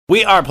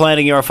We are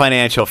planning your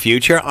financial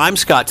future. I'm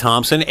Scott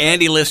Thompson.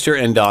 Andy Lister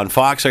and Don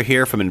Fox are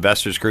here from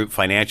Investors Group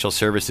Financial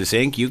Services,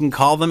 Inc. You can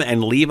call them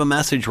and leave a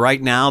message right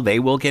now. They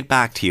will get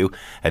back to you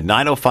at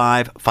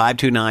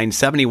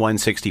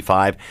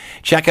 905-529-7165.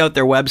 Check out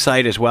their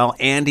website as well,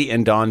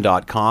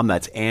 andyanddon.com.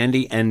 That's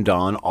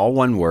andyanddon, all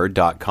one word,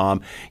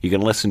 .com. You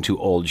can listen to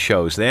old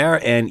shows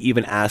there and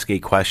even ask a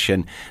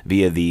question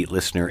via the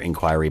listener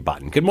inquiry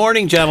button. Good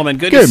morning, gentlemen.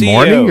 Good to see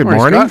you. Good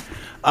morning.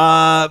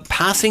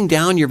 Passing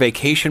down your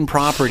vacation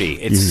property.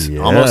 It's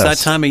almost that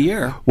time of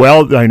year.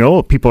 Well, I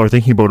know people are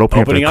thinking about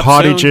opening up their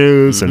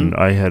cottages, Mm-hmm. and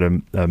I had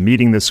a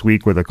meeting this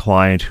week with a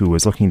client who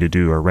was looking to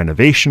do a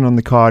renovation on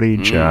the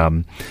cottage.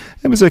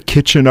 It was a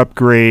kitchen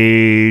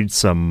upgrade,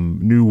 some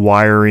new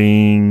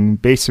wiring,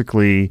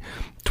 basically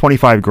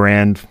 25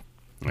 grand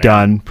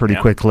done pretty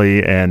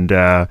quickly, and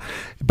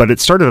but it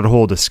started a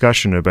whole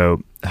discussion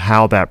about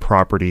how that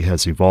property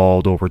has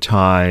evolved over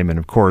time. And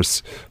of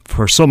course,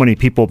 for so many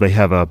people, they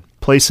have a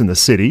place in the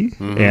city,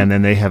 and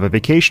then they have a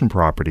vacation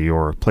property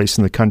or a place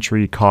in the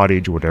country,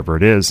 cottage, whatever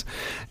it is.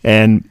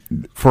 And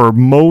for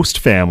most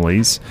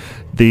families,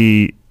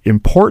 the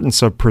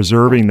importance of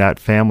preserving that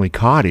family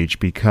cottage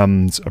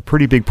becomes a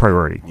pretty big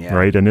priority,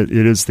 right? And it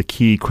is the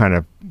key kind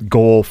of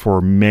goal for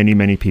many,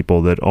 many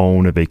people that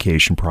own a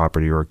vacation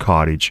property or a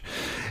cottage,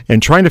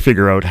 and trying to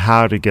figure out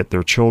how to get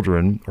their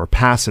children or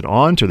pass it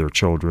on to their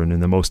children in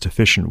the most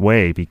efficient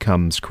way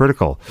becomes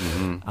critical.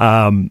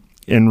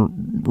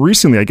 And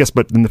recently, I guess,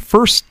 but then the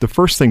first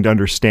thing to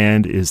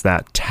understand is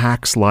that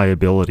tax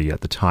liability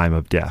at the time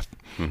of death.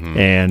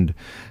 And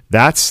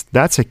that's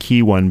a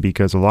key one,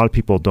 because a lot of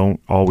people don't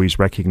always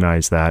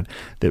recognize that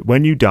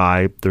when you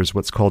die, there's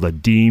what's called a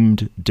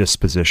deemed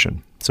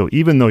disposition. So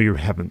even though you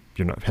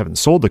haven't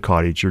sold the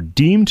cottage, you're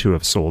deemed to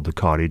have sold the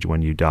cottage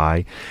when you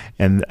die,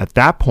 and at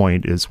that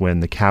point is when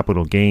the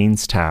capital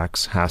gains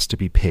tax has to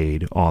be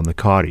paid on the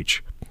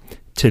cottage.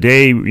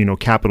 Today,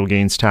 capital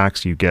gains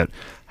tax, you get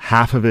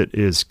half of it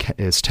is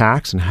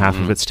tax and half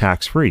of it's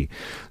tax-free.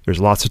 There's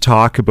lots of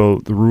talk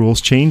about the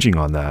rules changing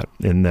on that,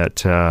 and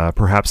that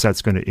perhaps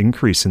that's going to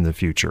increase in the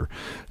future.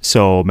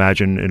 So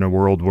imagine in a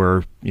world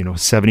where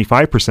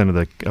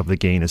 75% of the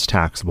gain is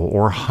taxable,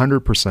 or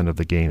 100% of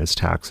the gain is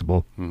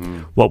taxable.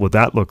 What would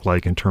that look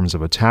like in terms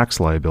of a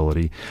tax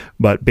liability?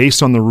 But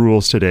based on the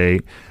rules today,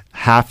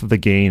 half of the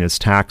gain is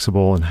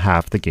taxable and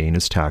half the gain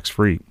is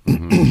tax-free.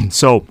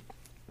 So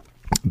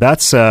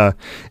that's and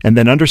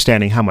then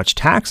understanding how much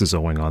tax is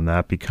owing on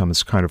that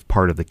becomes kind of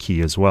part of the key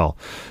as well.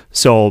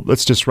 So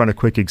let's just run a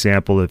quick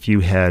example. If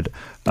you had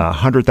a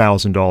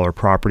 $100,000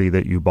 property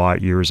that you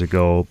bought years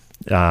ago,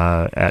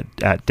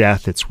 at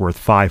death it's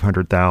worth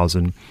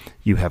 $500,000.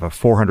 You have a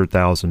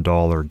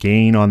 $400,000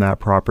 gain on that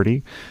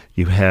property.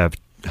 You have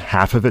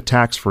half of it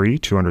tax free,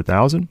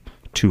 $200,000.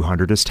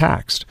 200 is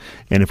taxed.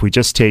 And if we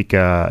just take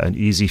an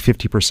easy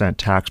 50%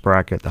 tax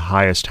bracket, the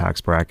highest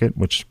tax bracket,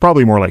 which is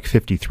probably more like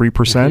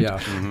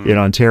 53% in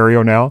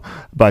Ontario now,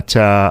 but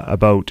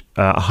about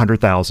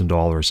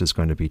 $100,000 is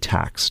going to be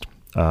taxed,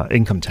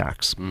 income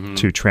tax,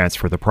 to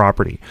transfer the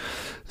property.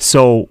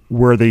 So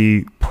where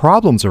the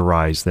problems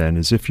arise then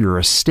is if your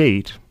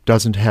estate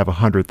doesn't have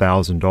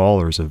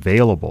 $100,000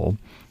 available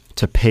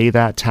to pay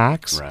that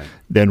tax,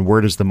 then where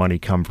does the money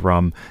come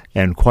from?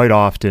 And quite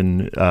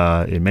often,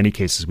 in many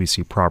cases, we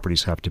see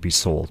properties have to be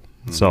sold.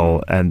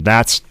 So, and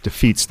that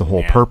defeats the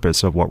whole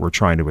purpose of what we're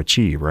trying to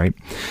achieve, right?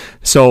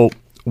 So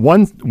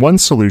one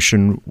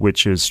solution,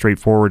 which is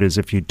straightforward, is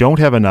if you don't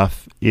have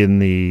enough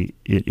in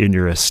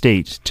your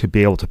estate to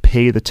be able to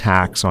pay the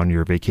tax on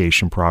your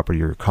vacation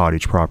property or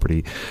cottage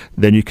property,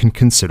 then you can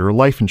consider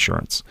life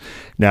insurance.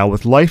 Now,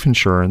 with life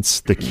insurance,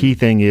 the key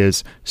thing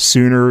is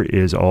sooner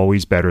is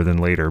always better than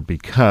later,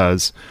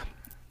 because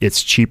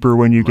it's cheaper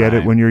when you get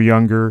it when you're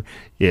younger.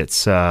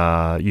 It's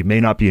you may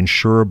not be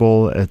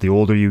insurable the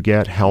older you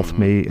get. Health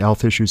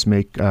issues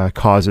may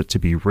cause it to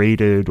be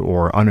rated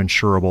or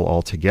uninsurable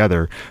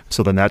altogether.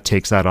 So then that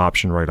takes that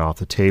option right off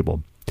the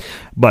table.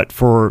 But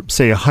for,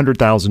 say,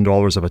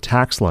 $100,000 of a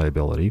tax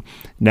liability,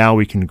 now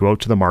we can go out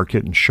to the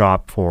market and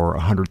shop for a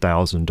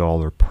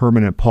 $100,000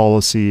 permanent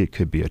policy. It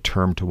could be a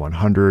term to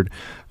 100,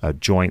 a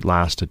joint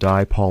last to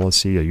die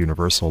policy, a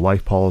universal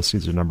life policy.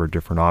 There's a number of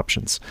different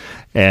options.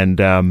 And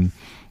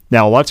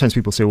now a lot of times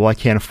people say, well, I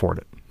can't afford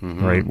it,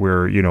 right?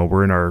 We're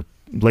in our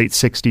late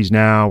 60s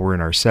now, we're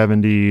in our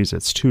 70s,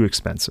 it's too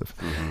expensive.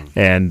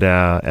 And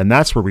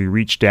that's where we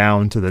reach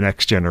down to the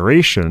next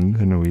generation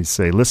and we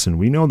say, listen,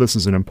 we know this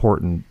is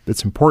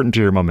it's important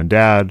to your mom and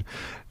dad,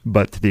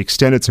 but to the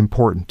extent it's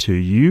important to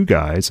you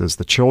guys as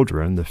the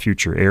children, the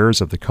future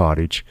heirs of the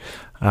cottage,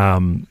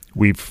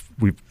 we've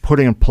put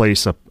in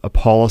place a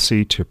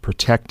policy to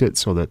protect it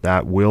so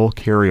that will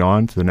carry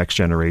on to the next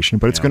generation,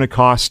 but it's going to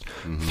cost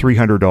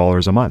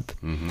 $300 a month.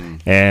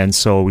 And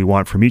so we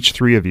want, from each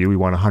three of you, we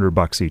want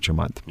 $100 each a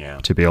month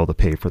to be able to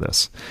pay for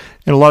this.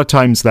 And a lot of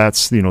times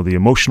that's, the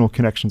emotional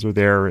connections are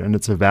there, and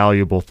it's a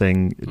valuable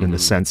thing in the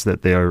sense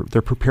that they're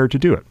prepared to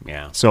do it.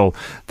 So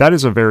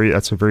that's a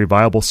very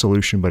viable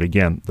solution. But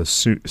again, the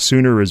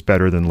sooner is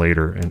better than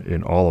later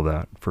in all of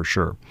that, for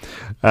sure.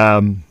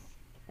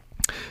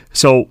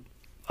 So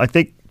I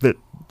think that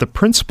the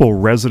principal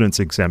residence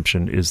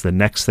exemption is the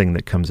next thing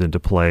that comes into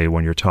play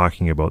when you're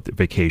talking about the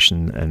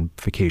vacation and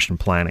vacation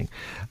planning.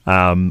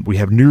 We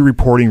have new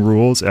reporting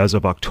rules as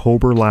of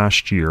October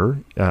last year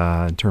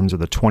in terms of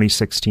the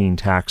 2016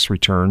 tax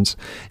returns.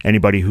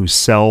 Anybody who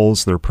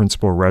sells their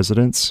principal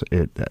residence,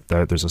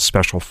 there's a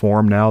special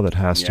form now that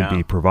has to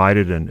be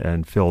provided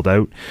and filled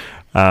out.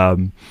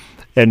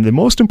 And the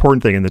most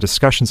important thing in the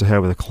discussions I had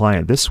with a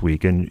client this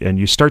week, and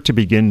you start to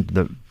begin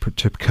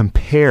to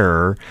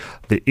compare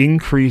the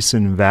increase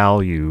in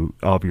value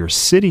of your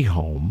city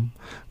home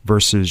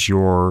versus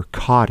your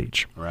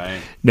cottage.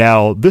 Right.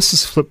 Now, this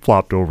has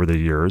flip-flopped over the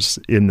years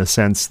in the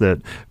sense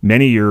that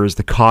many years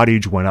the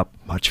cottage went up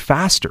much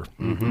faster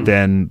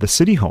than the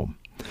city home.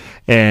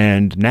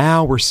 And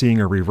now we're seeing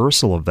a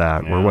reversal of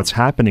that, where what's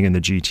happening in the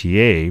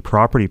GTA,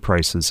 property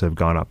prices have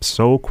gone up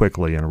so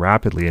quickly and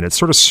rapidly, and it's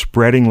sort of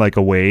spreading like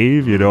a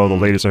wave. You know, the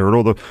latest I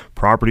heard, the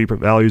property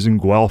values in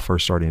Guelph are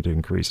starting to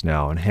increase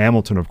now. And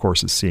Hamilton, of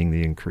course, is seeing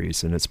the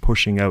increase, and it's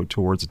pushing out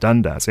towards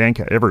Dundas,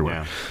 Anca,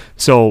 everywhere. Yeah.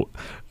 So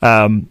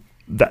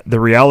the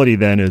reality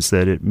then is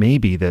that it may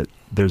be that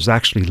there's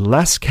actually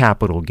less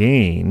capital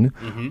gain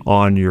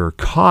on your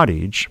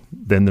cottage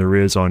than there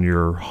is on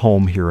your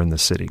home here in the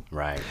city.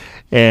 Right.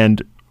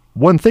 And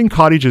one thing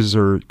cottagers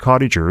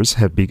owners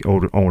have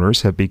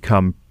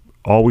become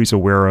always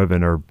aware of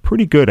and are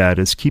pretty good at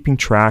is keeping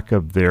track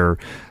of their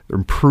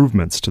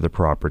improvements to the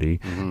property.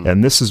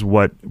 And this is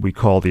what we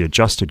call the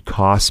adjusted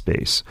cost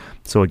base.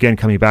 So again,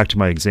 coming back to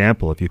my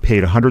example, if you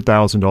paid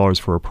 $100,000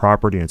 for a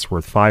property and it's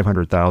worth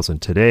 $500,000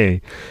 today,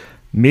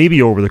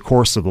 maybe over the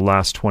course of the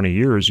last 20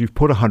 years, you've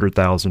put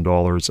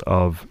 $100,000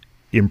 of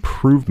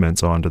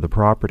improvements onto the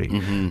property.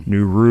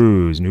 New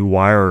roofs, new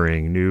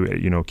wiring,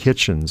 new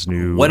kitchens,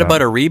 new... What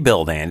about a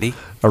rebuild, Andy?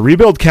 A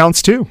rebuild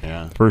counts too,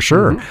 for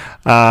sure.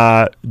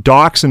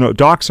 Docks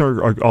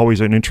are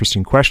always an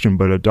interesting question,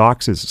 but a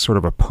docks is sort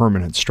of a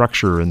permanent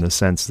structure in the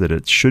sense that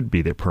it should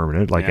be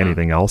permanent, like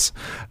anything else.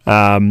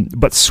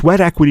 But sweat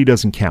equity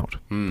doesn't count.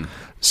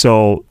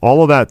 So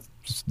all of that,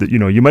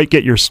 you might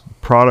get your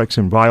products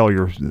and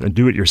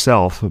do it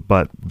yourself,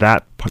 but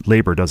that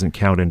labor doesn't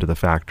count into the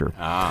factor.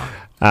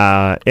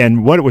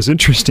 And what was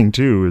interesting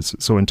too is,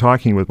 so in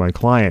talking with my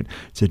client,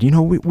 said,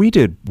 we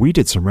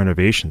did some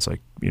renovations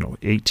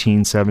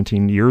 18,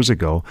 17 years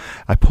ago.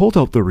 I pulled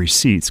out the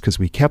receipts because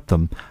we kept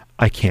them.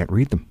 I can't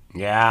read them.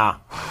 Yeah.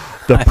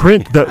 The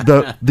print,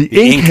 the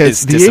ink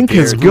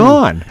has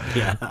gone.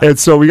 And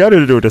so we got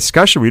into a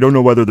discussion. We don't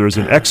know whether there's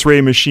an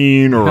X-ray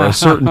machine or a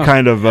certain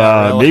kind of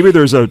maybe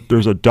there's a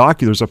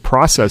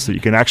process that you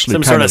can actually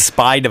some sort of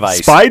spy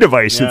device.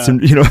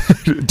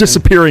 It's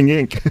disappearing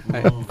ink.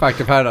 In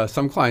fact, I've had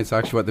some clients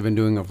actually what they've been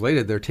doing of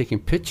late. They're taking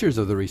pictures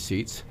of the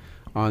receipts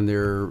on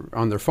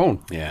their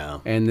phone. Yeah.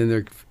 And then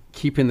they're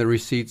keeping the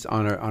receipts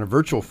on a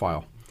virtual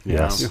file.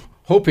 Yes.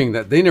 Hoping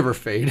that they never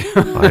fade.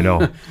 I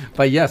know.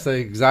 But yes, the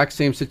exact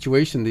same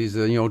situation. These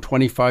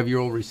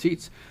 25-year-old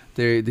receipts,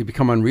 they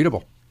become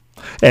unreadable.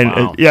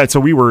 And so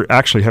we were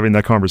actually having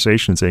that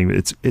conversation, saying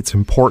it's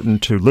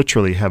important to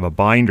literally have a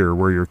binder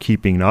where you're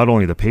keeping not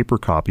only the paper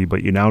copy,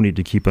 but you now need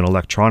to keep an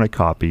electronic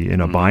copy in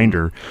a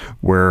binder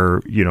where,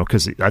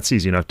 because that's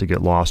easy enough to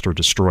get lost or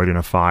destroyed in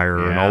a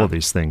fire and all of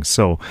these things.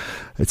 So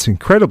it's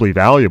incredibly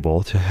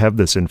valuable to have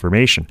this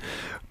information.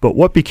 But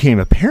what became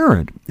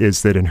apparent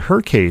is that in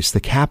her case,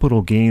 the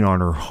capital gain on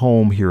her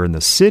home here in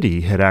the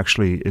city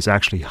is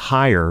actually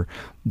higher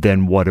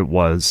than what it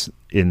was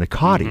in the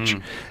cottage.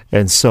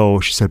 And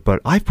so she said,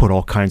 but I've put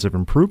all kinds of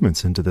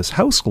improvements into this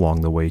house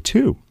along the way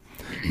too.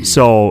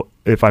 So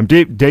if I'm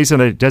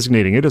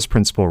designating it as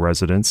principal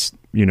residence,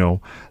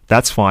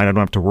 that's fine. I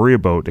don't have to worry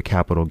about the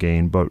capital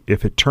gain. But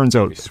if it turns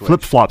out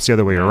flip-flops the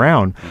other way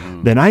around,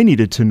 then I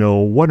needed to know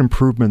what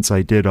improvements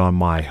I did on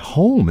my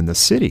home in the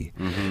city.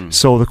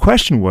 So the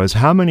question was,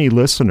 how many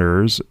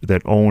listeners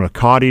that own a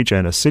cottage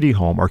and a city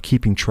home are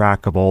keeping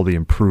track of all the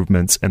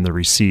improvements and the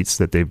receipts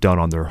that they've done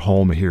on their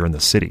home here in the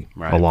city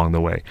along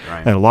the way?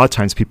 Right. And a lot of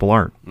times people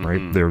aren't,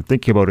 right? They're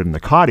thinking about it in the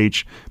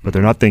cottage, but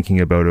they're not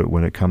thinking about it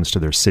when it comes to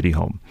their city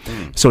home.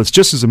 So it's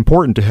just as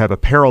important to have a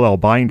parallel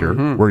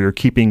binder where you're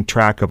keeping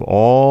track of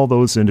all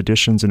those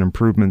additions and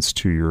improvements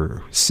to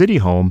your city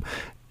home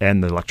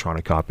and the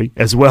electronic copy,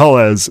 as well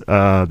as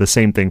the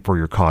same thing for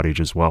your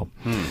cottage as well.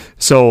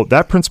 So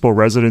that principal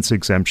residence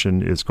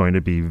exemption is going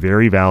to be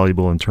very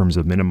valuable in terms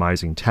of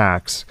minimizing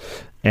tax.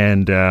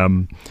 And,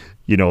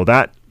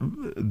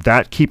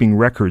 that keeping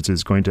records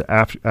is going to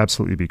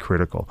absolutely be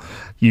critical.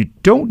 You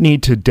don't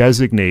need to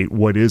designate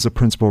what is a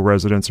principal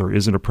residence or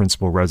isn't a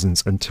principal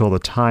residence until the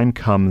time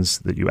comes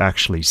that you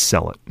actually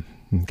sell it.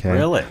 Okay.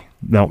 Really?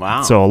 No.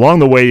 Wow. So along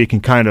the way, you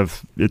can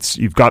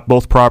you've got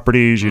both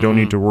properties. You don't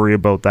need to worry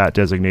about that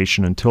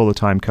designation until the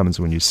time comes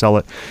when you sell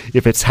it.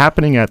 If it's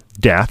happening at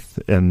death,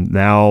 and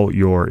now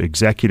your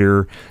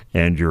executor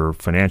and your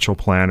financial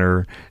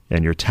planner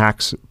and your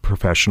tax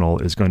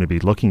professional is going to be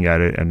looking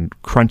at it and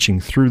crunching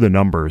through the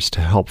numbers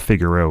to help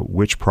figure out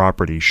which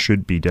property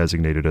should be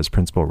designated as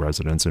principal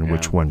residence and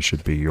which one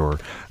should be your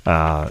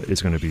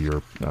is going to be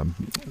your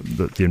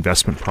the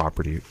investment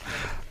property.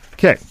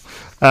 Okay.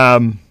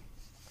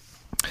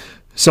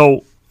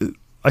 So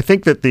I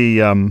think that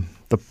the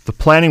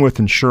planning with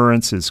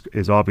insurance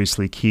is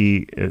obviously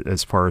key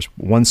as far as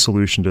one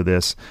solution to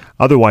this.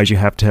 Otherwise, you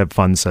have to have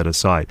funds set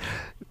aside.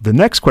 The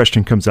next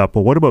question comes up,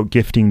 well, what about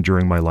gifting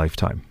during my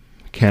lifetime?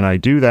 Can I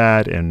do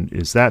that? And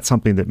is that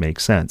something that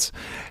makes sense?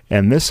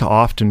 And this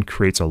often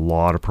creates a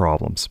lot of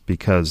problems,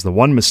 because the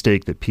one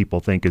mistake that people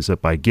think is that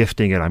by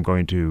gifting it, I'm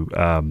going to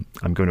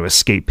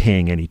escape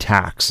paying any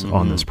tax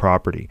on this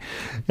property.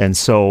 And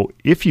so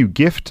if you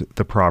gift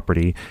the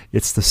property,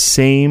 it's the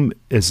same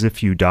as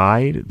if you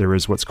died. There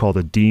is what's called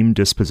a deemed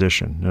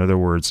disposition. In other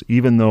words,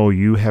 even though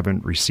you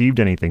haven't received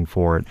anything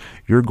for it,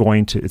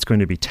 it's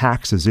going to be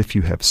taxed as if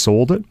you have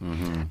sold it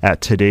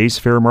at today's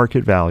fair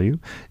market value,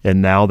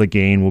 and now the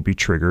gain will be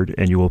triggered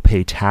and you will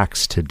pay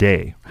tax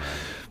today.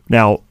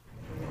 Now,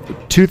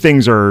 two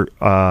things are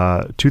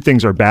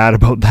bad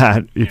about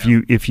that.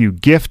 If you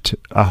gift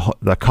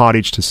the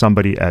cottage to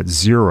somebody at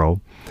zero,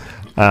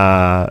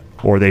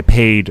 or they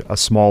paid a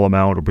small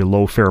amount or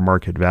below fair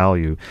market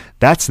value,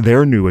 that's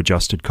their new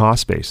adjusted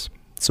cost base.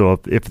 So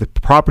if the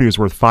property was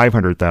worth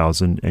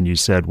 $500,000 and you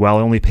said, well,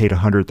 I only paid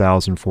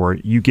 $100,000 for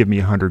it, you give me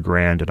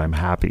 $100,000 and I'm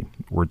happy,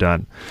 we're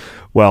done.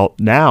 Well,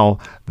 now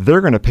they're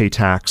going to pay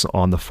tax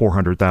on the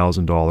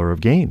 $400,000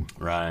 of gain,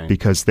 right?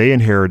 Because they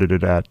inherited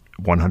it at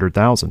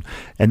 $100,000,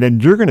 and then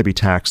you're going to be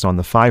taxed on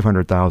the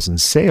 $500,000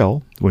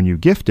 sale when you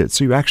gift it.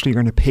 So you actually are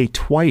going to pay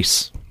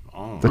twice.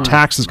 The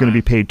tax is going to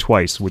be paid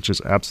twice, which is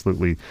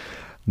absolutely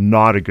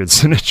not a good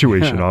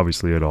situation,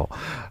 obviously, at all.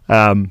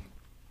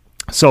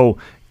 So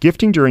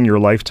gifting during your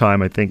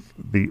lifetime, I think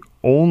the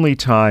only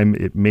time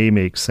it may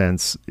make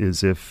sense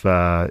is if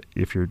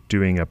you're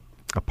doing a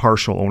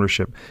partial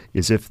ownership,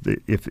 is if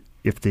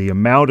the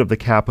amount of the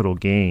capital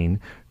gain,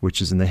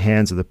 which is in the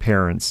hands of the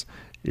parents,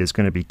 is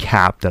going to be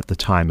capped at the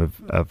time of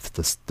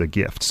the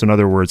gift. So in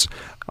other words,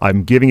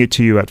 I'm giving it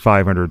to you at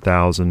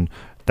 $500,000.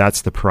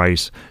 That's the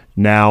price.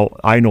 Now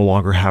I no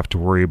longer have to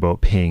worry about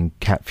paying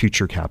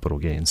future capital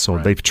gains. So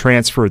they've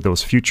transferred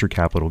those future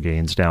capital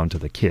gains down to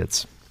the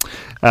kids.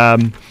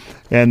 And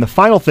the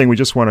final thing we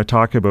just want to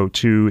talk about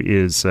too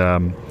is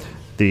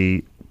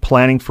the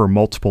planning for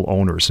multiple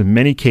owners. In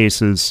many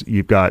cases,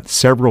 you've got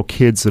several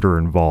kids that are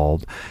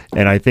involved.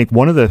 And I think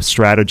one of the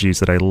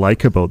strategies that I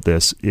like about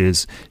this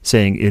is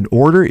saying,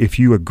 if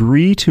you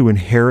agree to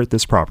inherit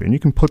this property, and you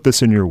can put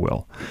this in your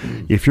will,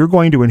 if you're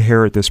going to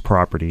inherit this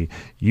property,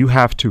 you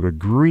have to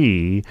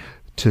agree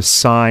to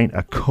sign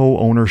a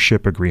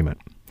co-ownership agreement.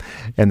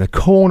 And the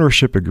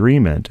co-ownership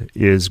agreement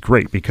is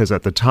great because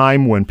at the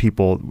time when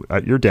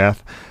at your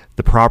death,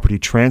 the property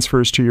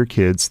transfers to your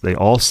kids. They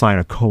all sign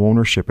a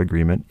co-ownership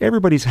agreement.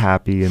 Everybody's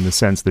happy in the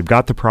sense they've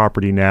got the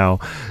property now.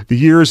 The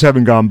years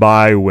haven't gone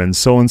by when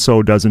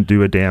so-and-so doesn't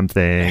do a damn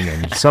thing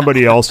and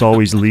somebody else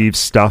always leaves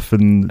stuff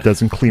and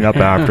doesn't clean up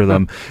after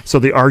them. So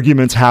the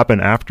arguments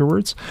happen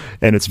afterwards,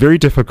 and it's very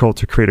difficult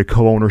to create a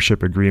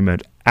co-ownership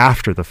agreement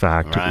after the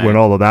fact when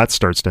all of that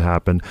starts to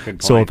happen.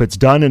 So if it's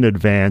done in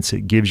advance,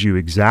 it gives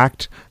you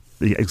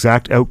the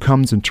exact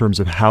outcomes in terms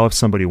of if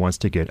somebody wants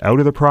to get out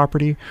of the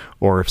property,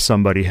 or if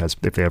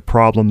they have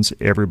problems,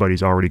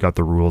 everybody's already got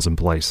the rules in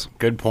place.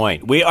 Good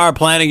point. We are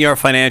planning your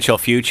financial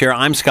future.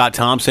 I'm Scott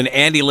Thompson.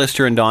 Andy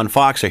Lister and Don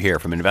Fox are here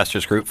from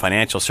Investors Group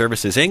Financial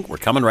Services, Inc. We're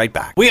coming right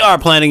back. We are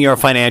planning your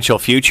financial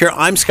future.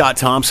 I'm Scott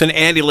Thompson.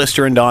 Andy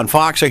Lister and Don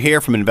Fox are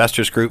here from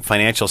Investors Group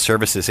Financial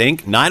Services,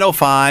 Inc.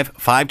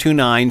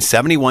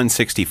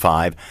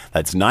 905-529-7165.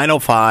 That's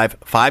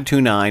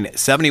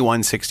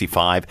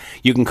 905-529-7165.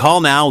 You can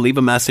call now, leave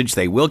a message.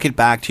 They will get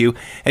back to you.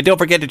 And don't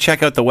forget to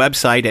check out the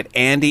website at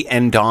Andy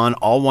and Don,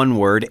 all one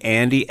word,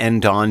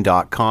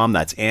 andyanddon.com.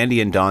 That's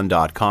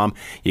andyanddon.com.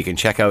 You can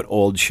check out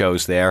old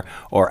shows there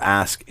or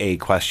ask a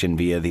question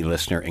via the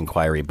listener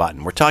inquiry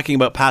button. We're talking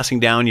about passing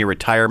down your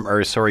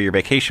your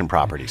vacation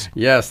proproperties.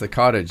 Yes, the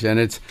cottage. And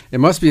it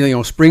must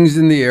be, springs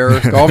in the air,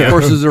 golf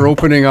courses are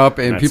opening up,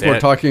 and people are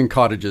talking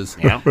cottages,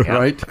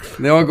 right?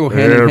 They all go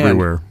hand in hand.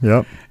 Everywhere,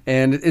 yep.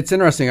 And it's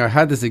interesting. I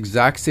had this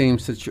exact same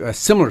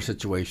similar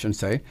situation,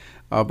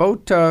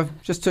 about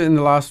just in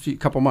the last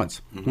couple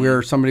months,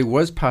 where somebody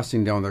was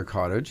passing down their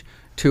cottage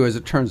to, as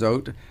it turns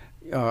out,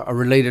 a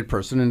related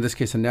person, in this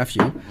case a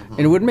nephew. And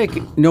it would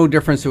make no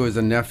difference if it was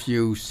a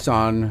nephew,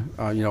 son,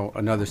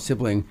 another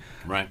sibling.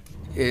 Right.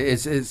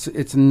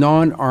 It's a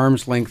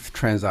non-arm's length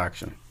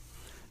transaction.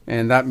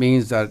 And that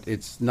means that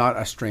it's not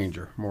a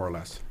stranger, more or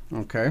less.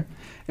 Okay?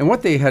 And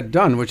what they had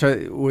done, which I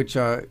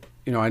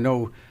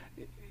know,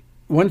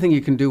 one thing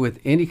you can do with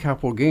any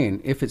capital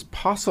gain, if it's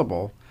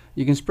possible,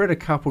 you can spread a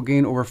capital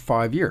gain over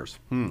 5 years.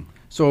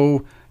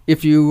 So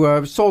if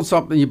you sold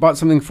something, you bought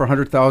something for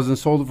 $100,000,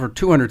 sold it for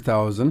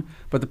 $200,000,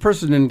 but the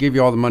person didn't give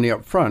you all the money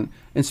up front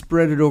and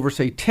spread it over,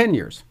 say, 10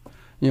 years,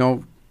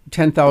 $10,000,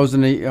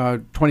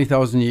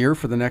 $20,000 a year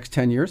for the next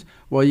 10 years.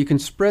 Well, you can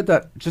spread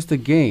that, just the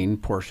gain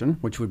portion,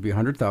 which would be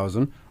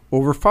 $100,000,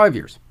 over 5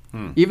 years,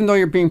 even though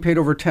you're being paid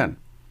over 10.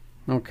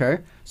 Okay,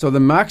 so the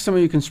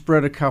maximum you can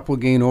spread a capital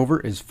gain over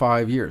is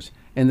 5 years,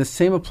 and the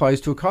same applies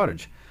to a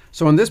cottage.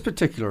 So in this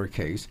particular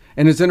case,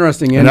 and it's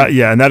interesting, and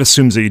that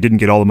assumes that you didn't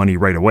get all the money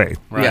right away.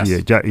 Right.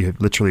 Yes.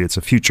 Literally, it's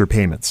a future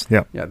payments.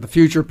 Yeah. Yeah, the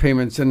future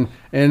payments, and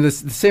the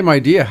same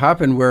idea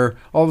happened where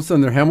all of a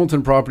sudden their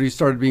Hamilton properties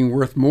started being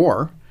worth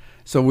more.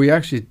 So we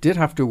actually did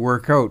have to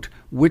work out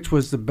which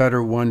was the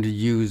better one to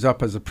use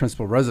up as a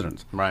principal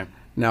residence. Right.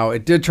 Now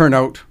it did turn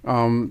out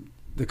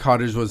the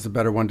cottage was the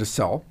better one to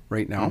sell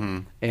right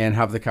now and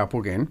have the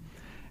capital gain.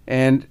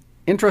 And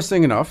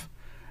interesting enough,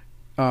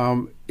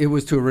 it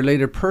was to a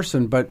related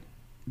person, but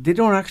they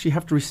don't actually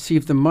have to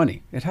receive the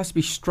money. It has to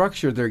be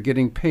structured. They're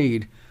getting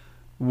paid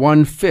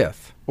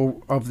 1/5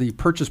 of the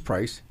purchase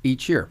price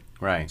each year.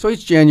 Right. So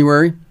each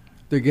January,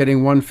 they're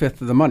getting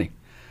 1/5 of the money.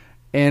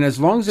 And as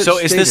long as it's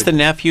is this the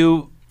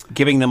nephew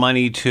giving the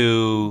money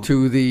to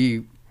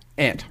the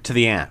aunt? To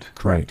the aunt.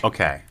 Correct.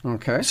 Okay.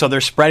 Okay. So they're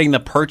spreading the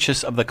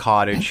purchase of the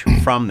cottage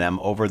from them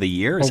over the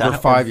year? Over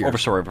 5 years.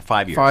 Over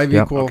 5 years. 5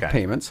 equal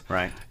payments.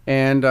 Right.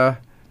 And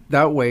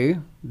that way,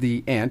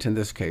 the aunt, in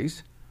this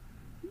case,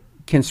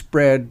 can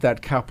spread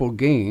that capital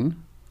gain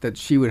that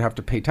she would have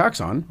to pay tax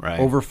on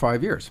over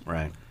 5 years.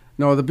 Right.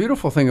 Now, the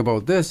beautiful thing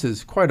about this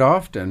is quite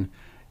often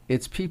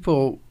it's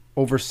people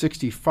over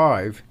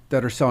 65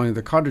 that are selling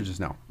their cottages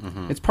now.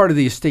 It's part of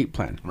the estate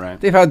plan. Right.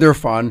 They've had their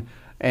fun,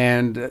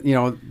 and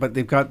but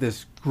they've got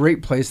this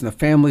great place in the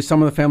family.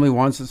 Some of the family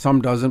wants it,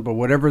 some doesn't, but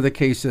whatever the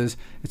case is,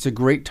 it's a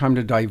great time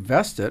to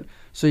divest it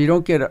so you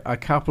don't get a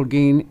capital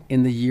gain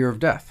in the year of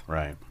death.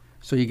 Right.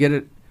 So you get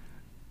it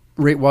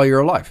right while you're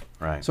alive.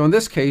 Right. So in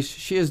this case,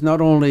 she is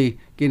not only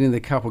getting the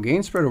capital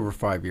gain spread over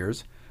 5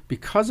 years,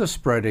 because of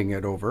spreading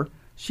it over,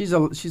 she's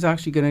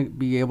actually going to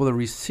be able to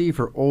receive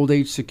her old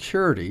age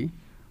security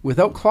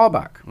without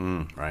clawback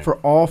for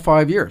all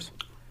 5 years,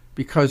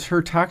 because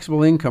her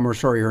taxable income,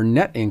 her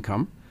net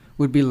income,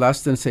 would be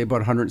less than, say,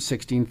 about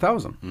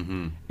 $116,000,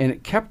 and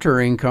it kept her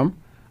income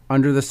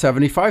under the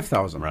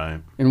 $75,000, right,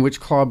 in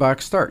which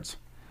clawback starts.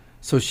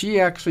 So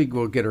she actually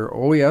will get her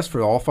OAS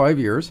for all 5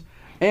 years,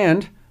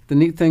 and the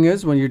neat thing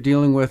is when you're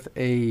dealing with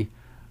an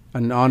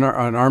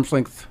arm's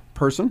length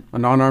person, a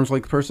non-arm's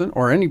length person,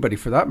 or anybody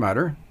for that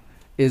matter,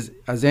 is,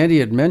 as Andy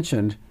had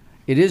mentioned,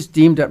 it is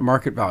deemed at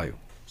market value.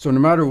 So no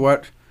matter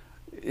what,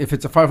 if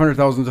it's a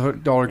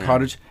 $500,000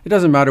 cottage, it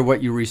doesn't matter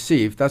what you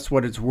receive. That's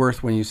what it's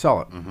worth when you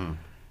sell it.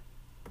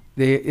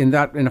 In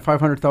a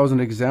 $500,000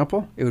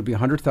 example, it would be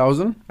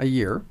 $100,000 a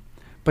year,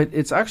 but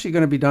it's actually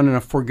going to be done in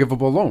a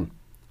forgivable loan.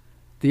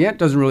 The aunt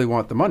doesn't really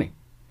want the money.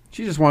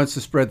 She just wants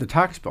to spread the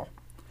tax bill.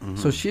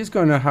 So she's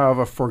going to have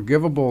a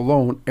forgivable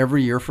loan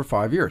every year for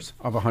 5 years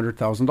of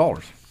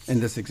 $100,000 in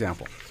this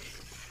example.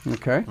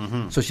 Okay?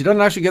 So she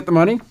doesn't actually get the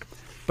money,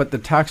 but the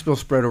tax bill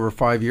spread over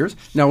 5 years.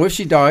 Now, if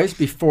she dies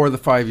before the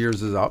 5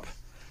 years is up,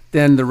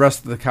 then the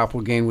rest of the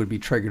capital gain would be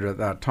triggered at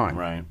that time.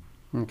 Right.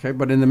 Okay?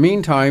 But in the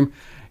meantime,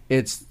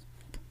 it's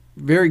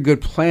very good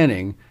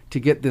planning to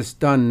get this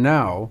done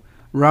now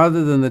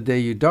rather than the day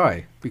you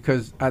die,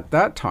 because at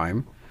that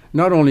time,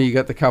 not only you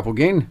get the capital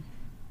gain,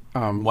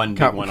 one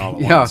big one all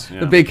at once.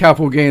 The big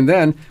capital gain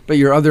then, but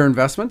your other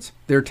investments,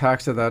 they're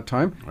taxed at that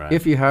time. Right.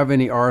 If you have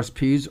any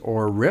RSPs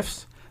or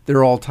RIFs,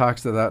 they're all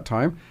taxed at that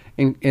time.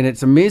 And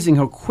it's amazing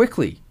how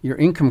quickly your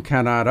income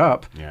can add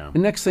up. Yeah. The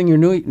next thing you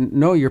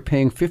know, you're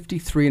paying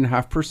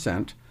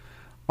 53.5%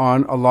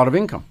 on a lot of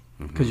income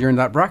because you're in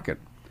that bracket.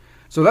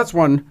 So that's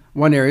one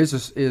area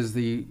is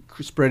the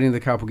spreading the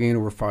capital gain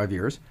over 5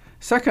 years.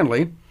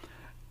 Secondly,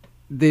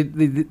 they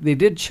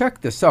did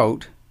check this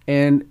out,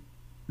 and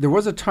there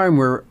was a time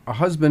where a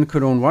husband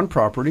could own one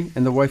property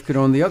and the wife could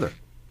own the other,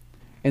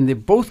 and they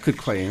both could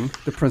claim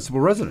the principal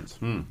residence.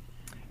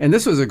 And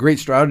this was a great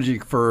strategy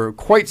for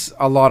quite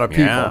a lot of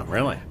people. Yeah,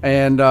 really.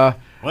 And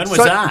when was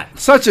that?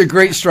 Such a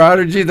great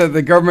strategy that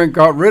the government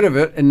got rid of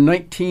it in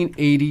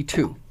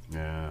 1982.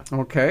 Yeah.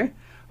 Okay.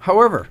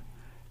 However,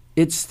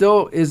 it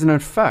still is in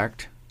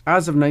effect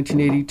as of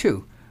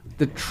 1982.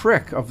 The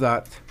trick of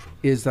that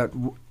is that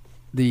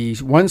the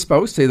one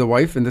spouse, say the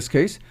wife in this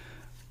case,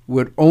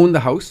 would own the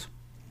house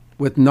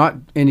with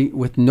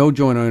no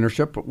joint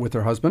ownership with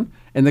her husband,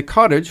 and the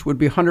cottage would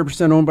be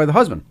 100% owned by the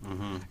husband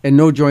and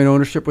no joint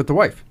ownership with the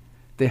wife.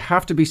 They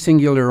have to be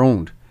singular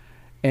owned.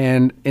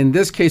 And in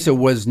this case, it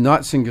was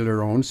not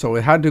singular owned, so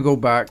it had to go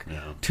back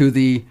to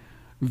the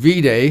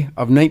V-Day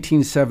of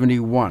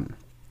 1971.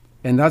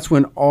 And that's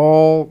when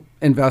all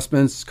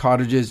investments,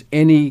 cottages,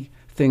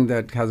 anything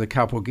that has a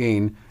capital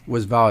gain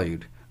was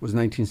valued, was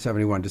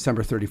 1971,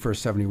 December 31st,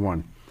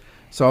 71.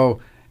 So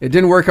it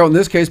didn't work out in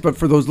this case, but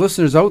for those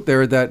listeners out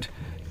there that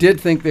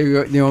did think they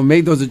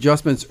made those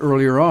adjustments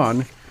earlier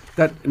on,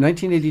 that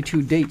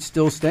 1982 date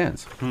still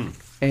stands.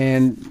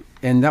 And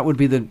and that would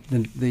be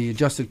the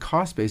adjusted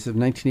cost base of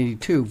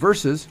 1982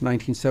 versus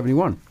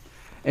 1971.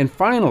 And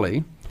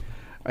finally,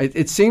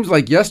 it seems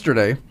like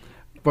yesterday,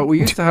 but we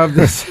used to have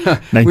this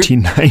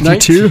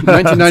 1992?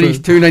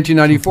 1992,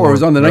 1994. It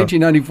was on the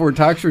 1994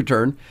 tax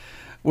return,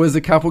 was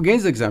the capital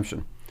gains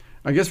exemption.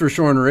 I guess we're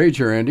showing our age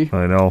here, Andy.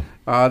 I know.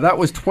 That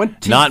was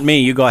 20. Not me.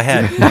 You go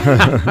ahead.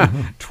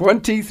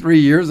 23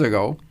 years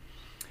ago,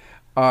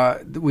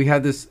 we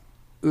had this.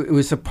 It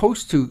was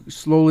supposed to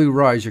slowly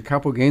rise your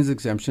capital gains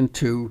exemption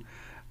to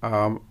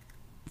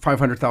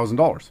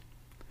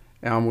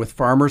 $500,000 with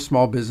farmers,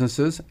 small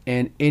businesses,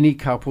 and any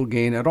capital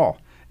gain at all.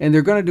 And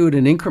they're going to do it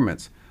in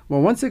increments.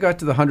 Well, once they got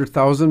to the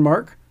 100,000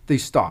 mark, they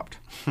stopped.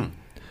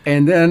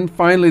 And then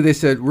finally they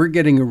said, we're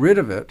getting rid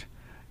of it.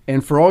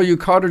 And for all you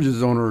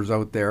cottages owners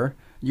out there,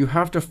 you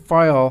have to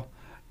file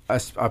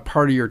a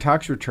part of your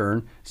tax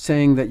return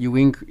saying that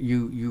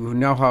you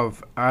now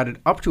have added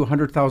up to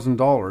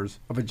 $100,000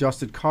 of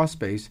adjusted cost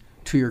base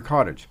to your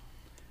cottage.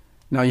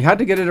 Now, you had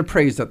to get it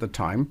appraised at the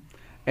time.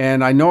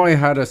 And I know I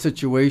had a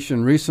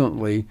situation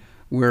recently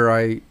where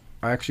I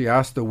actually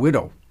asked the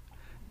widow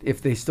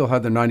if they still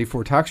had their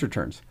 94 tax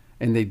returns.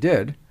 And they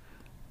did.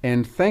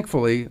 And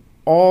thankfully,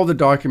 all the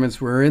documents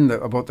were in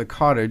about the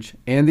cottage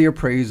and the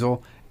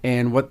appraisal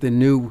and what the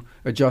new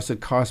adjusted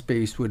cost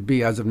base would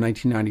be as of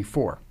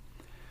 1994.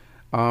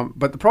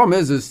 But the problem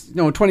is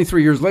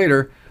 23 years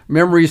later,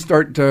 memories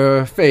start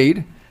to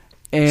fade.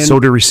 And so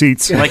do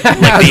receipts. like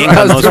the ink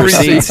on those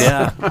receipts,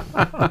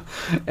 yeah.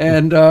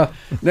 And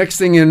next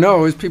thing you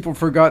know is people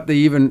forgot they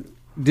even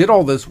did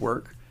all this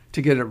work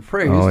to get it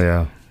appraised. Oh,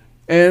 yeah.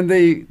 And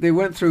they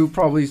went through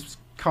probably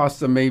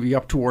cost them maybe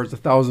up towards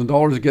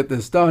 $1,000 to get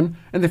this done,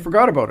 and they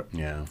forgot about it.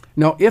 Yeah.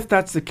 Now, if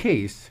that's the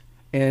case,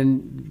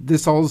 and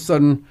this all of a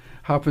sudden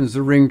happens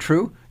to ring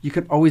true, you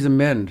can always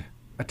amend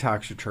a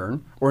tax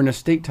return or an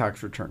estate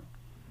tax return.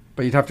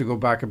 But you'd have to go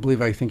back,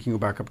 I think you can go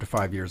back up to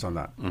 5 years on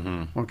that.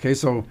 Mm-hmm. Okay,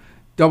 so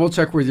double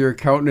check with your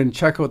accountant and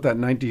check out that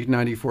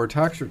 1994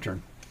 tax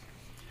return.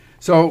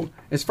 So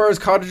as far as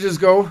cottages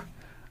go,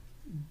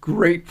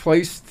 great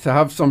place to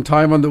have some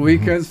time on the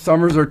weekends. Mm-hmm.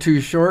 Summers are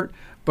too short,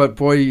 but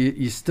boy,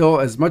 you still,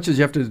 as much as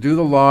you have to do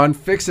the lawn,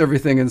 fix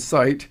everything in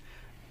sight,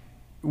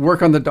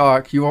 work on the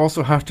dock, you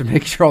also have to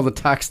make sure all the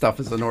tax stuff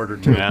is in order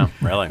too. Yeah,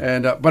 really.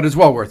 And but it's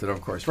well worth it,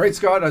 of course, right,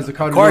 Scott? As a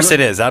cottage of course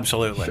owner? it is,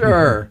 absolutely.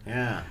 Sure.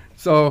 Yeah.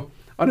 So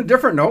on a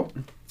different note,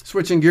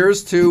 switching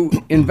gears to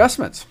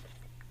investments.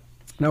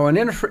 Now, an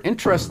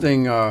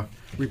interesting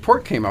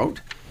report came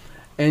out,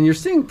 and you're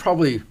seeing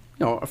probably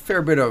a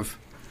fair bit of,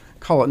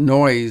 call it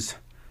noise,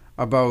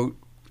 about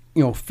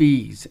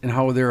fees and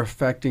how they're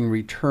affecting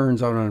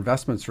returns on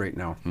investments right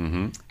now.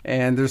 Mm-hmm.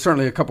 And there's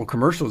certainly a couple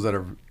commercials that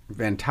are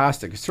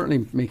fantastic. It's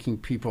certainly making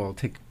people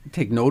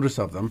take notice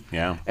of them.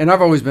 Yeah. And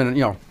I've always been,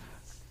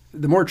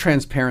 the more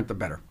transparent, the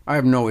better. I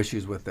have no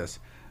issues with this.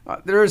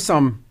 There are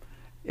some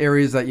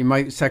areas that you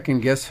might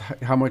second guess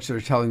how much they're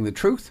telling the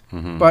truth.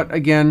 Mm-hmm. But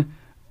again,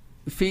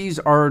 fees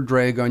are a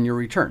drag on your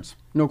returns.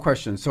 No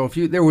question. So if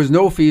there was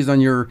no fees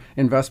on your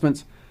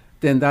investments,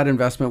 then that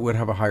investment would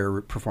have a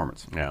higher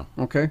performance. Yeah.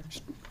 Okay?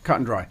 Just cut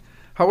and dry.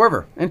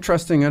 However,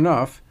 interesting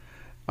enough,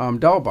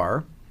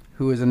 Dalbar,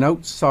 who is an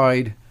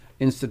outside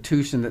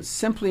institution that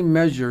simply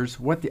measures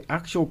what the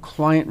actual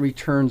client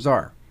returns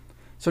are.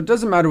 So it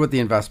doesn't matter what the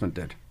investment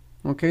did.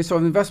 Okay, so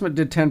if the investment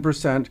did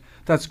 10%,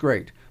 that's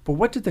great. But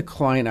what did the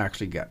client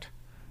actually get?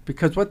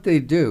 Because what they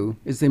do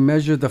is they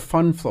measure the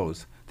fund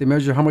flows. They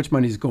measure how much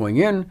money is going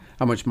in,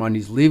 how much money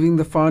is leaving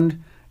the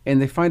fund,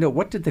 and they find out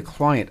what did the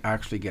client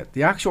actually get,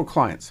 the actual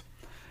clients,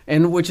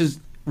 and which is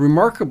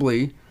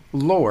remarkably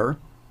lower,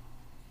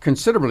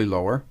 considerably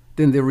lower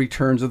than the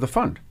returns of the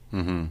fund,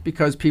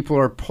 because people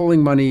are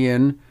pulling money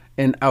in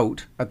and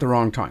out at the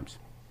wrong times.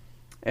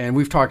 And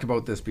we've talked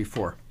about this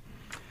before.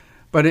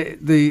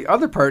 But the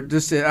other part,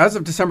 just as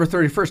of December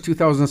 31st,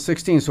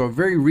 2016, so a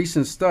very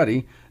recent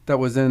study that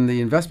was in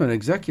the Investment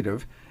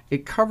Executive,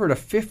 it covered a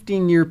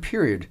 15-year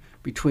period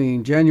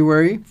between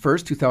January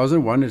 1st,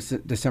 2001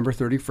 and December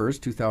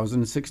 31st,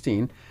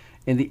 2016.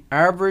 And the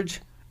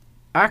average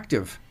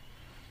active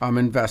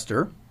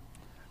investor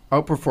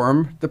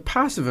outperformed the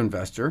passive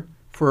investor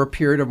for a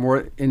period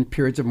of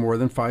periods of more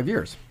than 5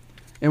 years.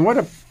 And what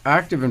an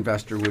active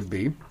investor would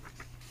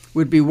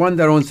be one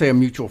that owns, say, a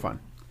mutual fund,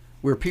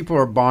 where people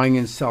are buying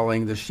and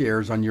selling the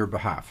shares on your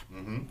behalf.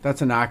 Mm-hmm.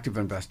 That's an active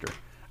investor.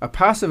 A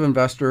passive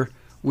investor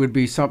would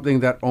be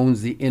something that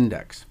owns the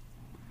index.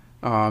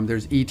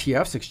 There's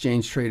ETFs,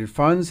 exchange traded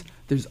funds.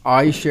 There's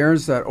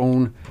iShares that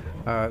own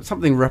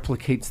something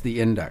replicates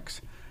the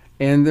index.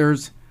 And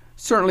there's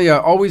certainly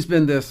always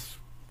been this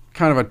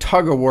kind of a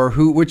tug of war,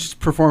 which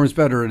performs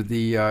better,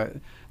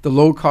 the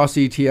low cost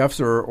ETFs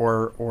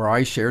or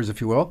iShares,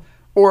 if you will,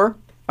 or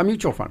a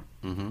mutual fund.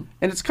 Mm-hmm.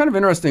 And it's kind of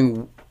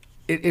interesting.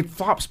 It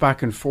flops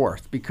back and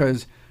forth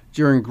because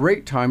during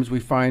great times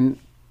we find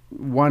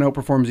one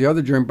outperforms the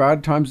other. During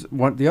bad times,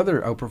 the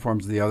other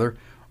outperforms the other.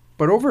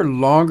 But over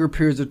longer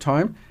periods of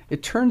time,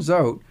 it turns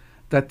out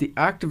that the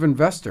active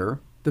investor,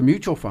 the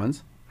mutual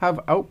funds, have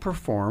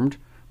outperformed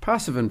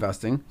passive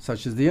investing,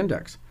 such as the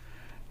index.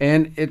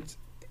 And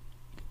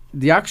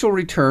the actual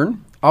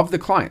return of the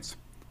clients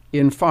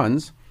in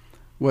funds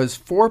was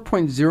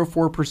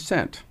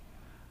 4.04%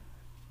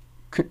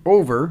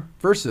 over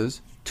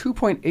versus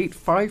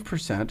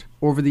 2.85%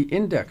 over the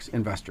index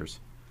investors.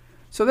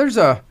 So there's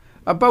about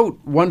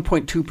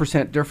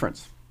 1.2%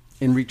 difference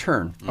in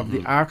return of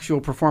the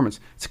actual performance.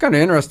 It's kind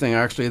of interesting,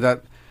 actually,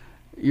 that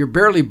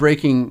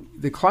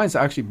the client's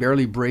actually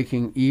barely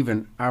breaking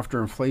even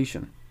after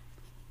inflation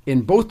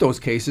in both those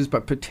cases,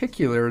 but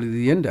particularly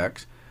the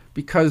index,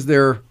 because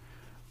they're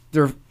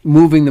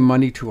moving the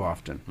money too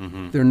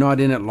often. They're not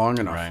in it long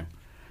enough. Right.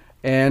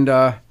 And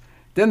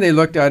then they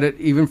looked at it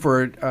even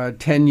for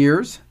 10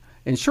 years.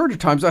 In shorter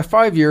times, a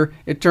 5-year,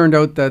 it turned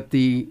out that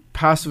the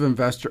passive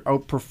investor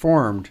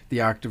outperformed the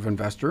active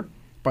investor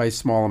by a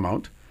small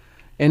amount.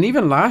 And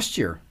even last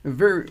year,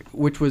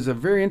 which was a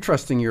very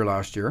interesting year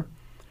last year,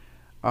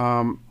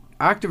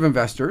 active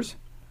investors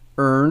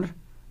earned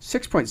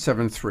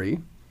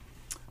 6.73,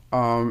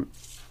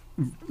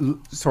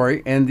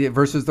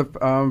 versus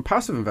the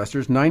passive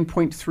investors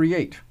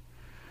 9.38.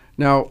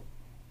 Now,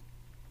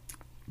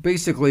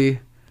 basically,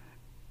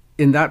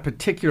 in that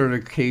particular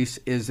case,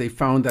 is they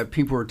found that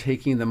people were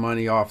taking the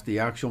money off. The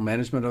actual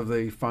management of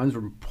the funds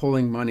were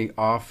pulling money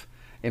off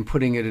and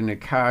putting it into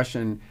cash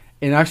and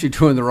actually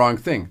doing the wrong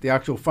thing. The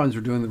actual funds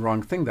were doing the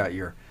wrong thing that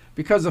year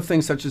because of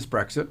things such as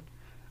Brexit,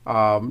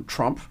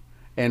 Trump,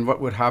 and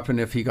what would happen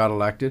if he got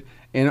elected.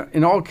 And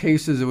in all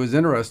cases, it was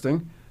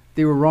interesting.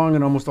 They were wrong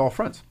on almost all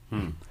fronts.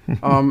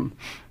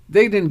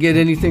 They didn't get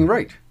anything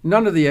right.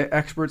 None of the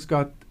experts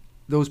got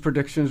those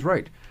predictions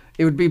right.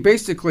 It would be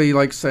basically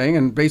like saying,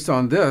 and based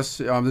on this,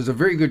 there's a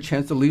very good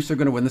chance the Leafs are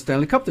going to win the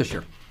Stanley Cup this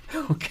year.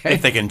 Okay,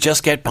 If they can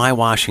just get by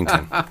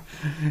Washington.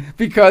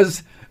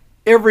 because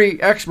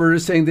every expert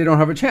is saying they don't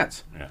have a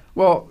chance. Yeah.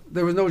 Well,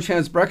 there was no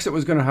chance Brexit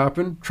was going to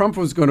happen, Trump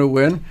was going to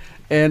win,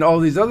 and all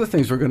these other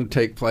things were going to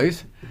take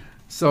place.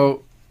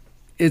 So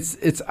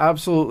it's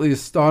absolutely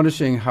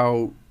astonishing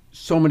how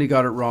so many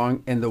got it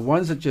wrong, and the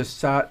ones that just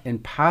sat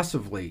and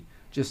passively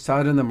just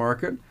sat in the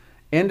market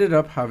ended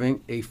up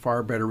having a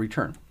far better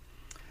return.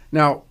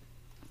 Now,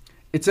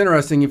 it's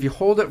interesting, if you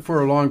hold it for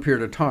a long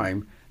period of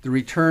time, the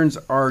returns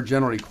are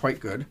generally quite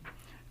good.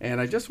 And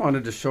I just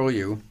wanted to show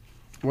you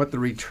what the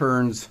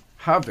returns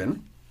have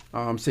been,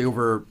 say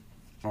over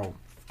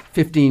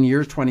 15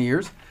 years, 20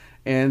 years.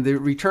 And the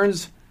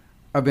returns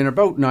have been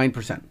about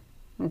 9%,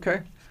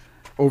 okay,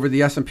 over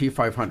the S&P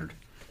 500.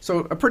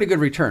 So a pretty good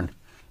return.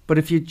 But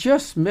if you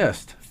just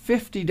missed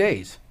 50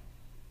 days,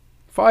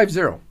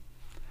 50,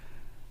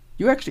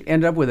 you actually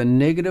end up with a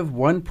negative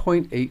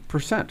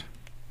 1.8%.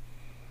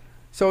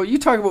 So you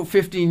talk about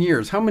 15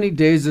 years. How many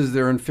days is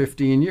there in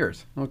 15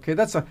 years? Okay,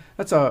 that's a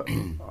how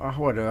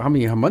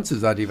many months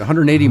is that even?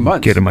 180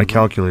 months. Get in my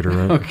calculator,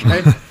 right?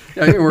 Okay,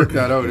 yeah, you can work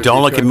that out.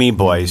 Don't look at me,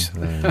 boys.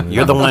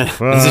 You're the one.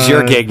 This is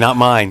your gig, not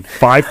mine.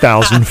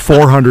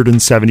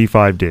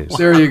 5,475 days.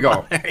 There you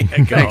go. There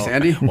you go. Thanks,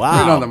 Andy.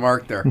 Wow. Right on the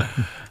mark there.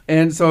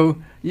 And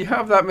so you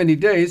have that many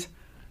days,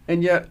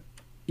 and yet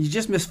you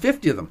just miss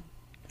 50 of them,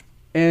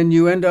 and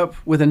you end up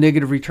with a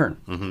negative return.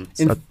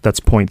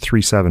 That's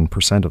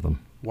 0.37% of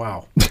them.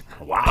 Wow.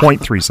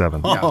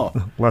 0.37. Yeah.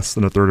 Less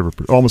than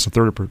almost a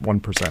third of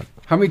 1%.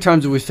 How many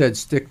times have we said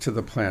stick to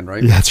the plan,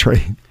 right? Yeah, that's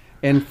right.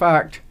 In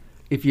fact,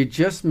 if you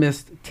just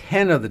missed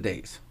 10 of the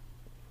days,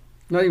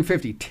 not even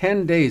 50,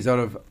 10 days out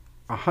of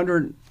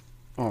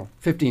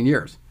 15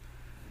 years.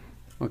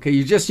 Okay,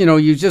 you just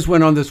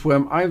went on this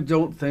whim. I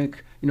don't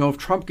think, if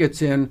Trump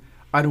gets in,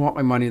 I don't want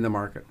my money in the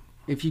market.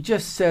 If you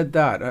just said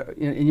that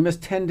and you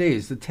missed 10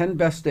 days, the 10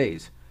 best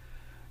days,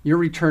 your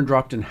return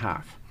dropped in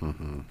half,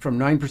 from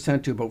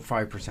 9% to about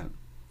 5%.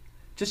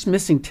 Just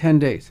missing 10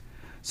 days.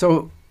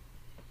 So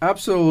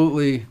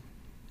absolutely,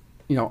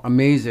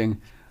 amazing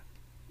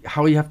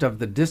how you have to have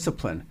the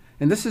discipline.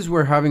 And this is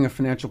where having a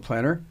financial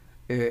planner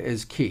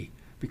is key,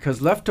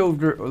 because left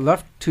to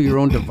your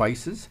own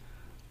devices,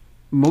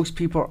 most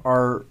people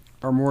are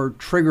more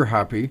trigger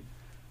happy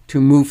to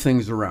move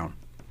things around.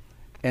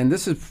 And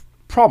this is